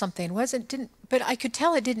picture of something. But I could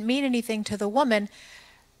tell it didn't mean anything to the woman.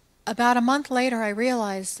 About a month later, I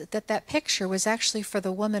realized that picture was actually for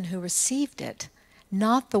the woman who received it,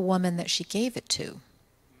 not the woman that she gave it to.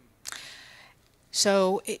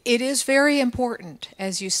 So it is very important,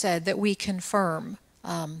 as you said, that we confirm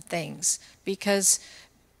things, because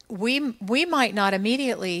we might not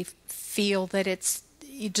immediately feel that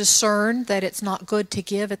discern that it's not good to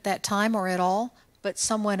give at that time or at all, but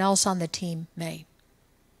someone else on the team may.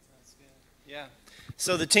 That's good. Yeah.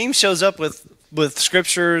 So the team shows up with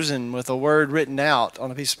scriptures and with a word written out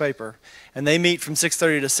on a piece of paper, and they meet from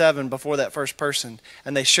 6:30 to 7 before that first person,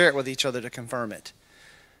 and they share it with each other to confirm it.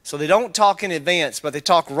 So they don't talk in advance, but they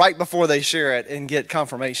talk right before they share it and get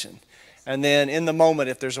confirmation. And then in the moment,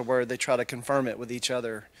 if there's a word, they try to confirm it with each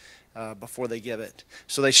other before they give it.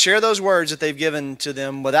 So they share those words that they've given to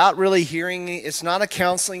them without really hearing. It's not a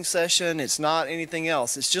counseling session. It's not anything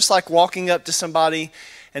else. It's just like walking up to somebody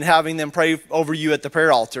and having them pray over you at the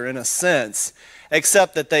prayer altar, in a sense,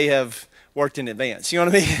 except that they have worked in advance. You know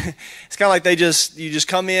what I mean? It's kind of like you just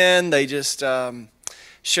come in, they just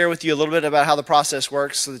share with you a little bit about how the process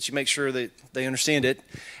works so that you make sure that they understand it.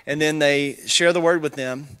 And then they share the word with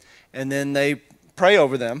them, and then they pray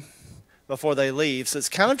over them before they leave. So it's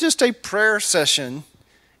kind of just a prayer session.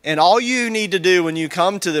 And all you need to do when you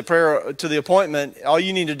come to the appointment, all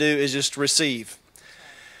you need to do is just receive.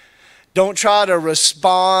 Don't try to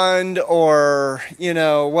respond or,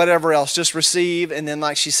 whatever else. Just receive. And then,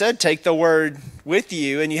 like she said, take the word with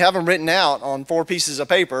you. And you have them written out on 4 pieces of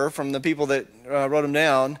paper from the people that wrote them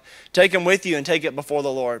down. Take them with you and take it before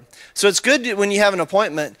the Lord. So it's good when you have an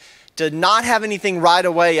appointment to not have anything right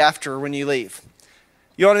away after when you leave.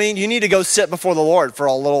 You know what I mean? You need to go sit before the Lord for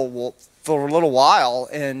a little while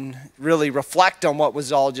and really reflect on what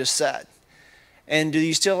was all just said. And do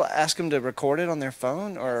you still ask them to record it on their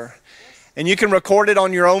phone? And you can record it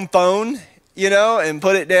on your own phone, and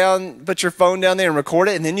put your phone down there and record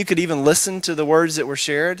it. And then you could even listen to the words that were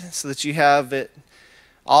shared so that you have it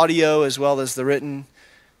audio as well as the written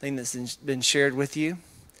thing that's been shared with you.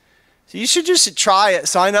 So you should just try it,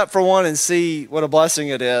 sign up for one and see what a blessing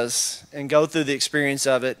it is and go through the experience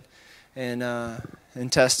of it and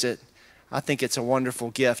test it. I think it's a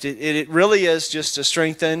wonderful gift. It really is just to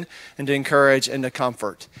strengthen and to encourage and to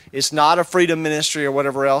comfort. It's not a freedom ministry or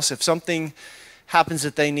whatever else. If something happens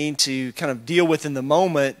that they need to kind of deal with in the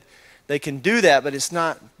moment, they can do that, but it's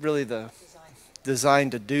not really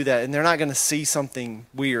designed to do that. And they're not going to see something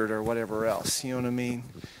weird or whatever else. You know what I mean?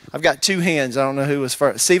 I've got 2 hands. I don't know who was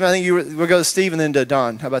first. Steve, I think we'll go to Steve and then to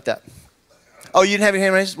Don. How about that? Oh, you didn't have your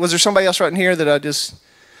hand raised? Was there somebody else right in here that I just...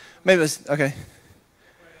 Maybe it was... Okay.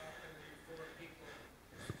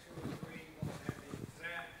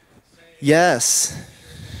 Yes.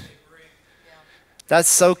 That's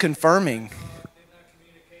so confirming. Did not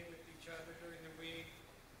communicate with each other during the week,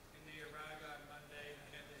 and they arrived on Monday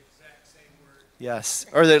and had the exact same word. Yes.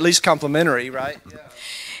 Or they're at least complimentary, right?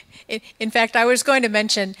 Yeah. In fact, I was going to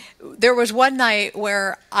mention, there was one night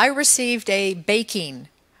where I received a baking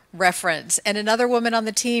reference, and another woman on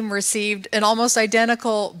the team received an almost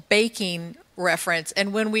identical baking reference.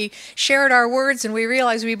 And when we shared our words and we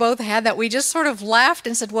realized we both had that, we just sort of laughed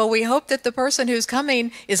and said, well, we hope that the person who's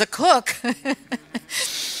coming is a cook.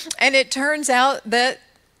 And it turns out that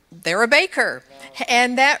they're a baker.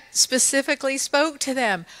 And that specifically spoke to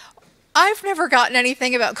them. I've never gotten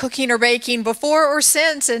anything about cooking or baking before or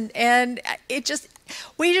since, and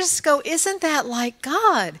we just go, isn't that like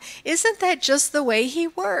God? Isn't that just the way he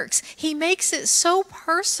works? He makes it so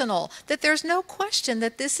personal that there's no question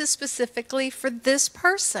that this is specifically for this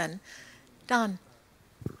person. Don.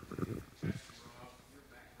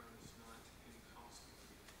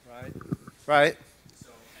 Right.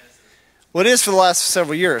 Well, it is for the last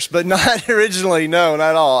several years, but not originally. No, not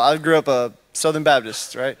at all. I grew up a Southern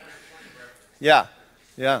Baptist, right? Yeah.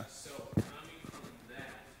 Yeah. So coming from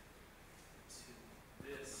that to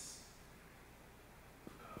this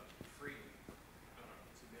freedom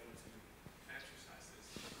to be able to exercise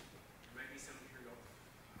this, there may be some of you who go,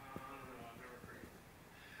 I don't know, I've never heard.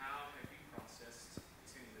 How have you processed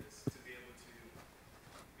to this to be able to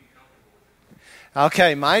be comfortable with it?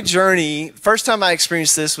 Okay, my journey, first time I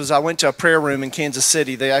experienced this was I went to a prayer room in Kansas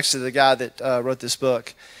City. The guy that wrote this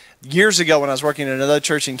book, years ago when I was working at another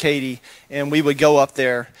church in Katy, and we would go up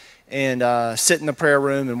there and sit in the prayer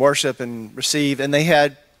room and worship and receive, and they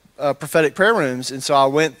had prophetic prayer rooms, and so I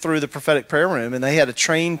went through the prophetic prayer room, and they had a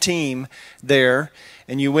trained team there,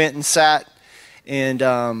 and you went and sat, and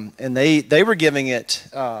they were giving it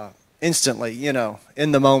instantly,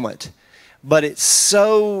 in the moment, but it's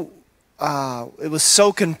so it was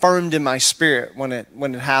so confirmed in my spirit when it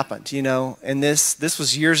happened, and this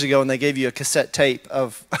was years ago, and they gave you a cassette tape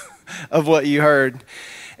of of what you heard,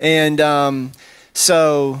 and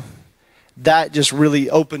so that just really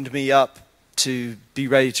opened me up to be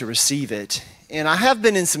ready to receive it. And I have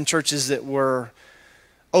been in some churches that were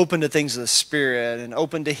open to things of the Spirit and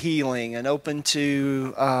open to healing and open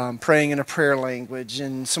to praying in a prayer language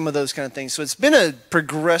and some of those kind of things. So it's been a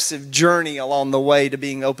progressive journey along the way to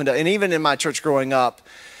being open to, and even in my church growing up,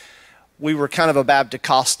 we were kind of a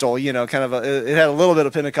Baptist-costal, it had a little bit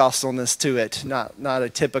of Pentecostalness to it, not a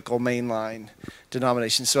typical mainline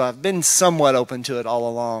denomination. So I've been somewhat open to it all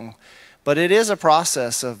along. But it is a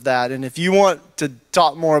process of that, and if you want to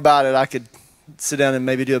talk more about it, I could sit down and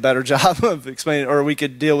maybe do a better job of explaining, or we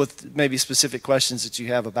could deal with maybe specific questions that you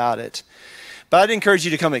have about it. But I'd encourage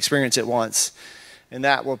you to come experience it once, and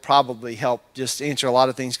that will probably help just answer a lot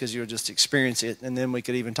of things because you'll just experience it, and then we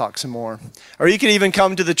could even talk some more. Or you could even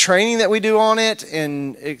come to the training that we do on it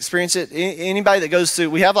and experience it. Anybody that goes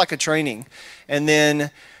through, we have like a training, and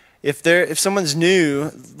then if someone's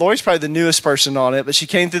new, Lori's probably the newest person on it, but she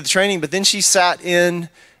came through the training, but then she sat in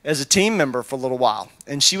as a team member for a little while,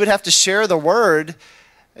 and she would have to share the word.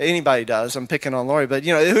 Anybody does. I'm picking on Lori, but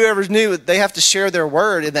whoever's new, they have to share their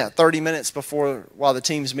word in that 30 minutes while the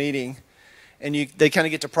team's meeting, and they kind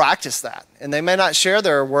of get to practice that. And they may not share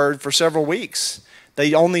their word for several weeks.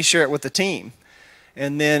 They only share it with the team.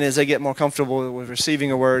 And then as they get more comfortable with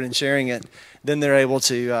receiving a word and sharing it, then they're able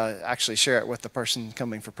to actually share it with the person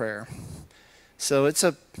coming for prayer. So it's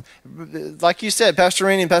like you said, Pastor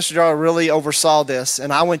Randy and Pastor Darrell really oversaw this,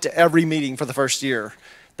 and I went to every meeting for the first year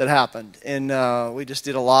that happened. And we just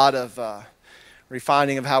did a lot of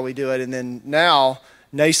refining of how we do it. And then now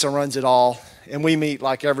NASA runs it all, and we meet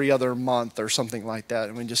like every other month or something like that,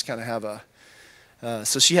 and we just kind of have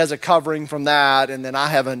so she has a covering from that, and then I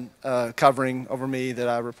have a covering over me that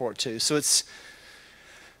I report to. So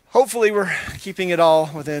hopefully we're keeping it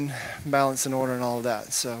all within balance and order and all of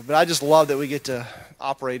that. So, but I just love that we get to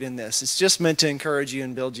operate in this. It's just meant to encourage you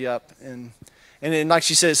and build you up. And like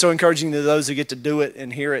she said, it's so encouraging to those who get to do it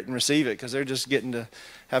and hear it and receive it, because they're just getting to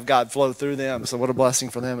have God flow through them. So what a blessing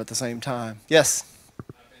for them at the same time. Yes?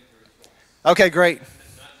 Okay, great.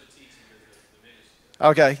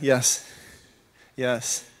 Okay, yes.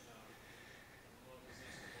 Yes.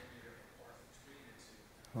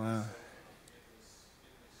 Wow.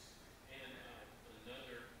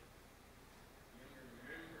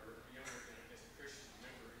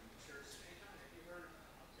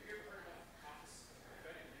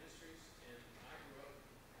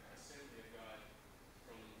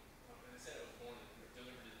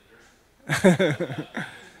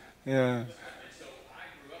 Yeah. And so I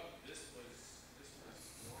grew up, this was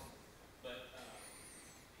normal. But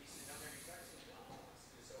he said, how many times have you done this?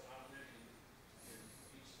 And so I went and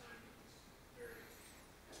each time it was very.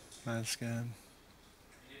 That's good.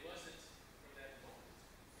 It wasn't for that long.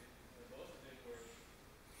 Both of them were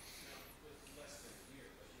with less than a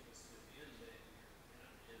year, but it was within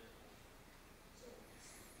that year. So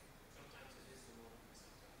sometimes it is the moment,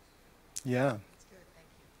 sometimes. Yeah.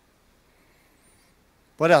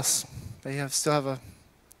 What else? They still have a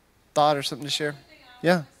thought or something to share?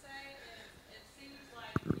 Yeah. It seems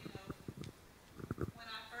like, when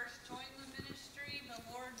I first joined the ministry, the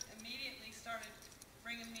Lord immediately started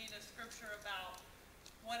bringing me to scripture about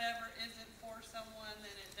whatever someone,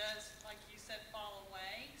 then it does, like you said, fall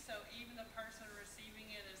away. So even the person receiving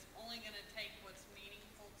it is only going to take what's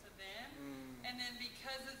meaningful to them. And then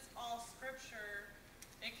because it's all scripture,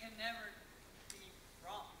 it can never be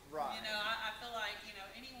wrong. Right. You know, I feel like, you know,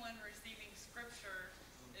 anyone receiving scripture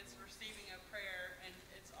is receiving a prayer, and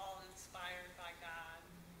it's all inspired by God.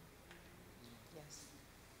 Yes.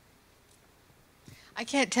 I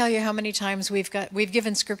can't tell you how many times we've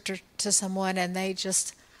given scripture to someone and they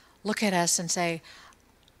just look at us and say,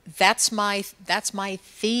 that's my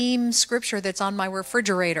theme scripture that's on my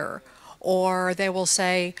refrigerator. Or they will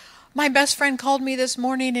say, my best friend called me this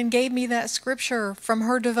morning and gave me that scripture from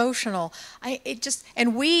her devotional.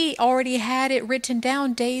 And we already had it written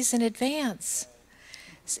down days in advance.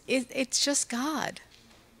 It's just God.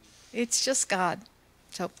 It's just God.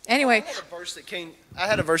 So anyway, I had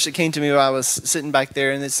a verse that came to me while I was sitting back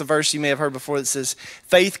there, and it's the verse you may have heard before that says,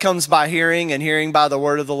 "Faith comes by hearing, and hearing by the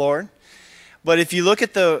word of the Lord." But if you look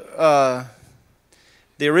at the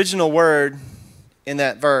original word in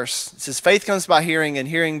that verse, it says, "Faith comes by hearing, and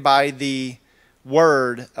hearing by the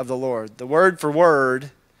word of the Lord." The word for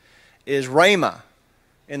word is rhema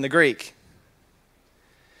in the Greek,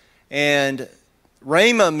 and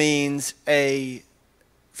rhema means a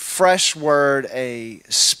fresh word, a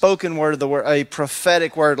spoken word of the word, a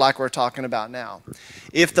prophetic word like we're talking about now.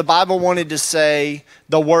 If the Bible wanted to say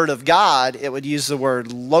the word of God, it would use the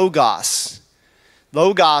word logos.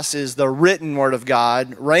 Logos is the written word of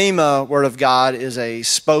God. Rhema, word of God, is a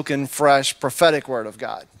spoken, fresh, prophetic word of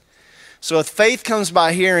God. So if faith comes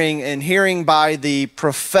by hearing and hearing by the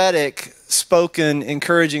prophetic, spoken,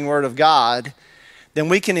 encouraging word of God, then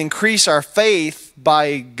we can increase our faith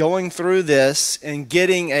by going through this and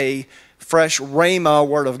getting a fresh rhema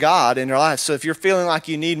word of God in your life. So if you're feeling like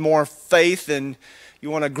you need more faith and you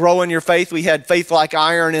want to grow in your faith, we had Faith Like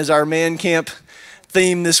Iron as our man camp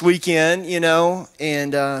theme this weekend, you know.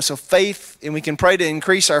 And so faith, and we can pray to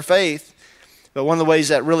increase our faith. But one of the ways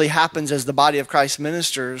that really happens as the body of Christ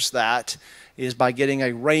ministers that is by getting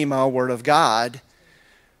a rhema word of God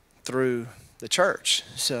through the church.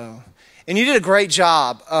 So... And you did a great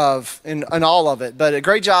job in all of it, but a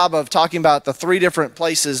great job of talking about the 3 different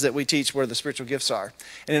places that we teach where the spiritual gifts are.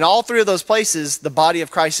 And in all 3 of those places, the body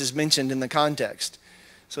of Christ is mentioned in the context.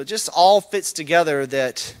 So it just all fits together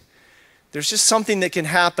that there's just something that can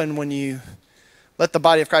happen when you let the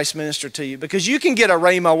body of Christ minister to you. Because you can get a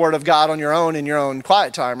rhema word of God on your own in your own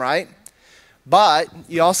quiet time, right? But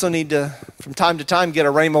you also need to, from time to time, get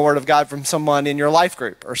a rhema word of God from someone in your life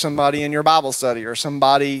group or somebody in your Bible study or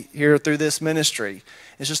somebody here through this ministry.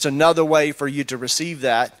 It's just another way for you to receive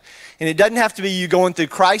that. And it doesn't have to be you going through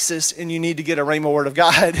crisis and you need to get a rhema word of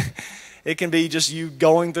God. It can be just you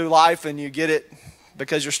going through life and you get it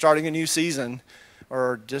because you're starting a new season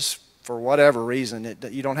or just for whatever reason.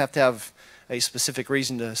 You don't have to have a specific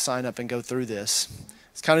reason to sign up and go through this.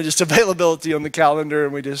 It's kind of just availability on the calendar,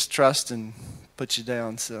 and we just trust and put you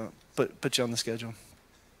down, so put you on the schedule.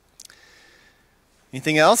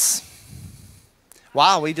 Anything else?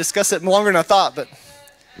 Wow, we discussed it longer than I thought, but... The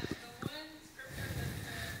one scripture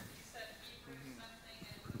that you said Hebrews something,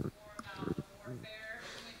 and it was more about the warfare.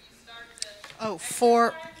 When you start to Oh, 4,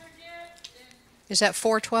 exercise your gift, is that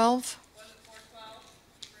 4:12? was it 4:12?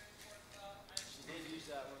 Hebrews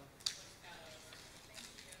 4:12.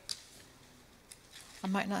 I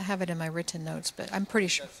might not have it in my written notes, but I'm pretty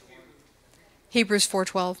sure. Hebrews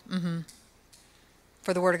 4:12.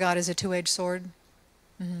 For the word of God is a two-edged sword.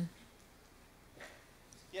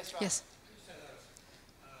 Yes, Rob. Yes. Just had a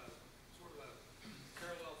sort of a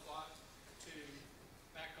parallel thought to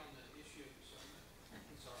back on the issue of discernment.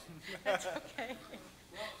 I'm sorry. That's okay.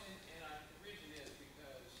 Well, the reason is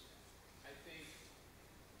because I think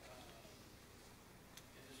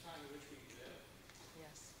in this time in which we live,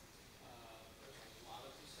 Yes. there's a lot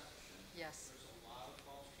of deception. Yes. There's a lot of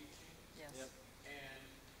false teaching. Yes. Yep.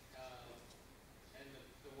 And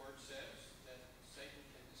the word says that Satan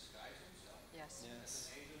can disguise himself Yes. Yes.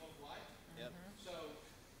 as an angel of light. Yep. So,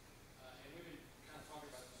 and we've been kind of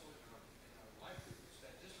talking about this in our life groups,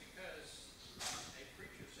 that just because a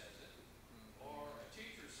preacher says it, or a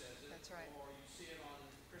teacher says it, That's right. or you see it on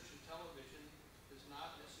Christian television, does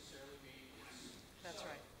not necessarily mean it's That's so.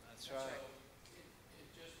 right. That's So right. it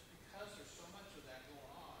just, because there's so much of that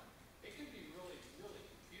going on, it can be really, really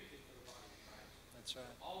confusing for the body of Christ. That's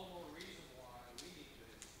right. All the more reason why we need to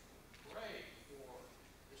pray for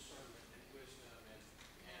discernment and wisdom and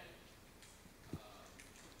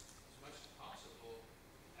as much as possible,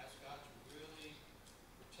 ask God to really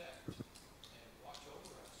protect and watch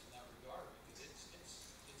over us in that regard, because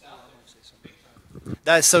it's out there big time.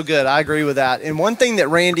 That's so good. I agree with that. And one thing that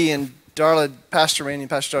Randy and Darla, Pastor Randy and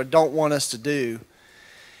Pastor Darla don't want us to do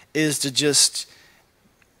is to just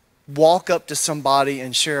walk up to somebody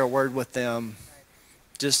and share a word with them,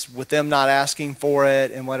 just with them not asking for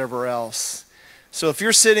it and whatever else. So if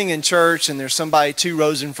you're sitting in church and there's somebody 2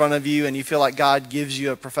 rows in front of you and you feel like God gives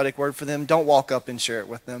you a prophetic word for them, don't walk up and share it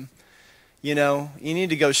with them. You know, you need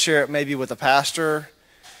to go share it maybe with a pastor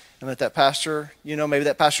and let that pastor, you know, maybe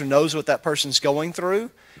that pastor knows what that person's going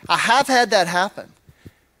through. I have had that happen.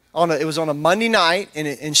 It was on a Monday night,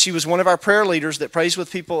 and she was one of our prayer leaders that prays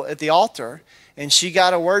with people at the altar, and she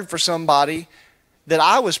got a word for somebody that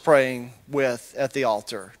I was praying with at the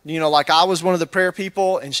altar. You know, like I was one of the prayer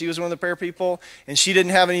people, and she was one of the prayer people, and she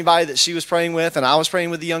didn't have anybody that she was praying with, and I was praying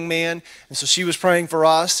with the young man, and so she was praying for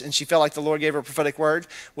us, and she felt like the Lord gave her a prophetic word.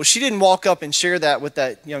 Well, she didn't walk up and share that with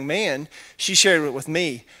that young man. She shared it with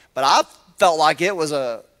me, but I felt like it was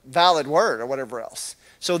a valid word or whatever else.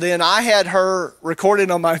 So then I had her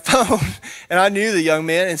recorded on my phone, and I knew the young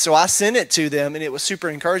man, and so I sent it to them, and it was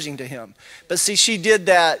super encouraging to him. But see, she did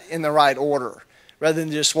that in the right order rather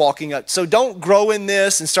than just walking up. So don't grow in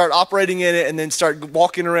this and start operating in it and then start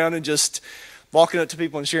walking around and just walking up to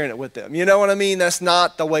people and sharing it with them. You know what I mean? That's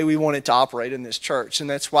not the way we want it to operate in this church, and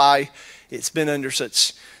that's why it's been under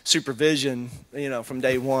such supervision, you know, from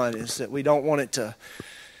day one, is that we don't want it to...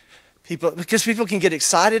 because people can get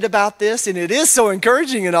excited about this, and it is so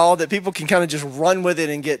encouraging and all that people can kind of just run with it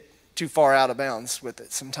and get too far out of bounds with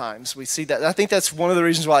it sometimes. We see that. I think that's one of the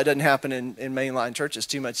reasons why it doesn't happen in mainline churches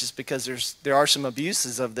too much, is because there are some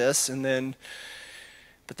abuses of this,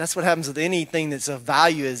 but that's what happens with anything that's of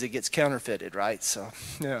value, is it gets counterfeited, right? So,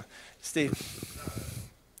 yeah. Steve.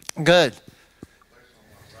 Good.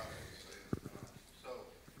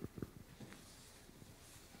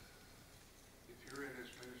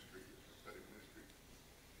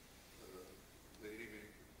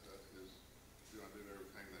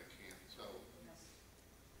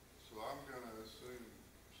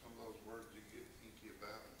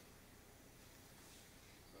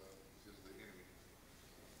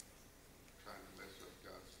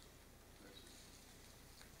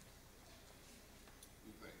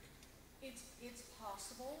 It's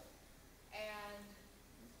possible, and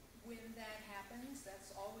when that happens,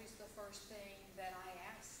 that's always the first thing that I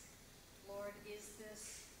ask. Lord, is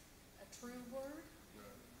this a true word?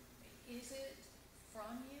 Is it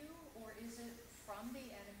from you, or is it from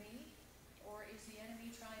the enemy, or is the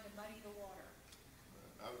enemy trying to muddy the water?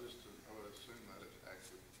 I would assume that it's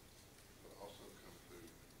active, but also come through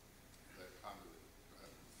that conduit.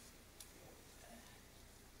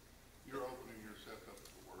 You're opening yourself up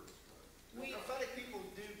to words, right? Prophetic people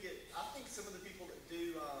do get, I think some of the people that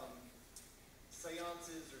do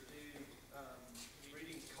seances or do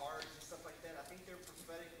reading cards and stuff like that, I think they're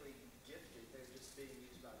prophetically gifted. They're just being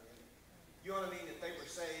used by the enemy. You know what I mean? If they were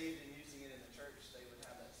saved and using it in the church, they would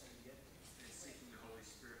have that same gift. And seeking the Holy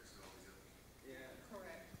Spirit is all the other. Yeah.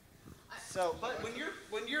 Correct. So, but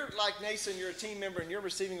when you're like Nason, you're a team member and you're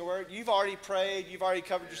receiving a word, you've already prayed, you've already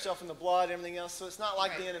covered yourself in the blood, everything else. So it's not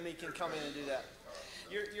like the enemy can come in and do that.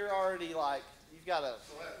 You're already like, you've got to.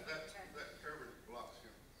 So that coverage blocks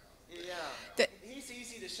him out. Yeah. He's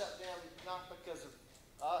easy to shut down, not because of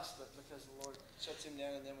us, but because the Lord shuts him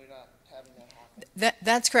down, and then we're not having that happen.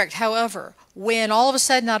 That's correct. However, when all of a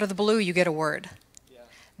sudden out of the blue you get a word,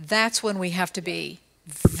 that's when we have to be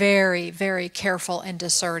very, very careful and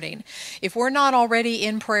discerning. If we're not already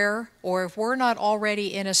in prayer, or if we're not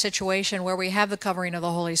already in a situation where we have the covering of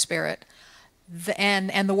the Holy Spirit,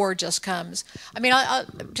 and the word just comes. I mean, I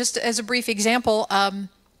just as a brief example,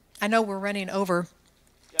 I know we're running over.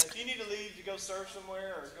 Yeah, if you need to leave to go serve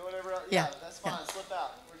somewhere or go whatever else, that's fine. Yeah. Slip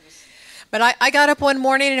out. But I got up one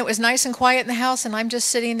morning and it was nice and quiet in the house, and I'm just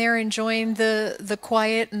sitting there enjoying the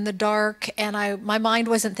quiet and the dark, and my mind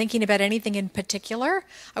wasn't thinking about anything in particular.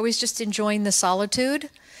 I was just enjoying the solitude,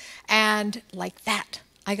 and like that,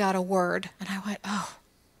 I got a word, and I went, oh,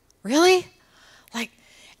 really?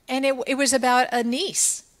 And it was about a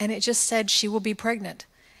niece, and it just said she will be pregnant.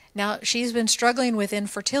 Now, she's been struggling with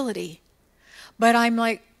infertility, but I'm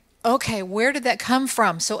like, okay, where did that come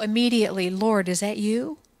from? So immediately, Lord, is that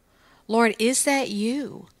you? Lord, is that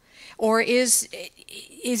you? Or is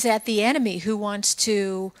that the enemy who wants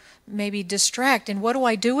to maybe distract? And what do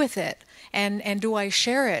I do with it? And do I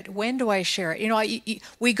share it? When do I share it? You know,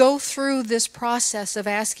 we go through this process of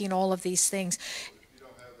asking all of these things.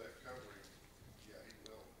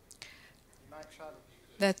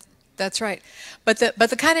 That's right. But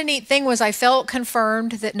the kind of neat thing was I felt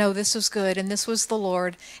confirmed that, no, this was good and this was the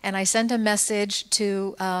Lord. And I sent a message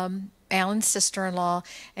to Alan's sister-in-law,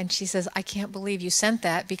 and she says, I can't believe you sent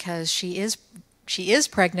that, because she she is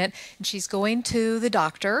pregnant, and she's going to the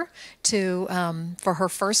doctor for her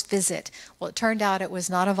first visit. Well, it turned out it was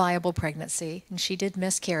not a viable pregnancy, and she did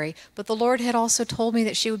miscarry. But the Lord had also told me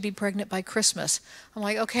that she would be pregnant by Christmas. I'm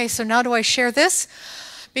like, okay, so now do I share this?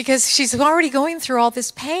 Because she's already going through all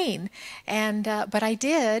this pain, but I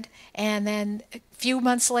did, and then a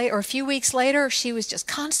few weeks later, she was just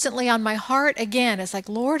constantly on my heart again. It's like,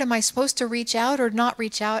 Lord, am I supposed to reach out or not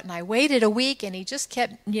reach out? And I waited a week, and he just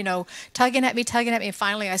kept, tugging at me. And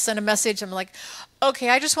finally, I sent a message. I'm like, okay,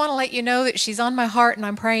 I just want to let you know that she's on my heart and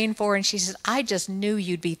I'm praying for her. And she says, I just knew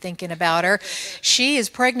you'd be thinking about her. She is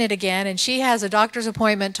pregnant again, and she has a doctor's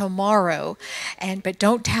appointment tomorrow, but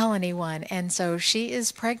don't tell anyone. And so she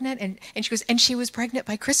is pregnant, and she was pregnant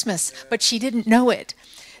by Christmas, but she didn't know it.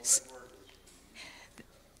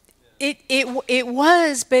 It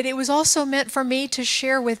was, but it was also meant for me to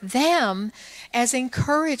share with them as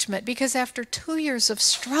encouragement, because after 2 years of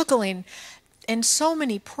struggling and so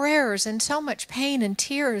many prayers and so much pain and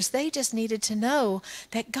tears, they just needed to know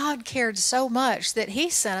that God cared so much that he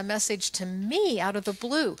sent a message to me out of the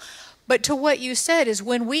blue. But to what you said is,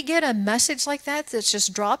 when we get a message like that that's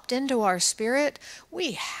just dropped into our spirit,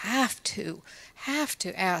 we have to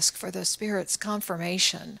ask for the Spirit's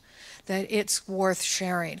confirmation that it's worth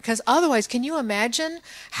sharing. Because otherwise, can you imagine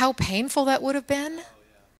how painful that would have been?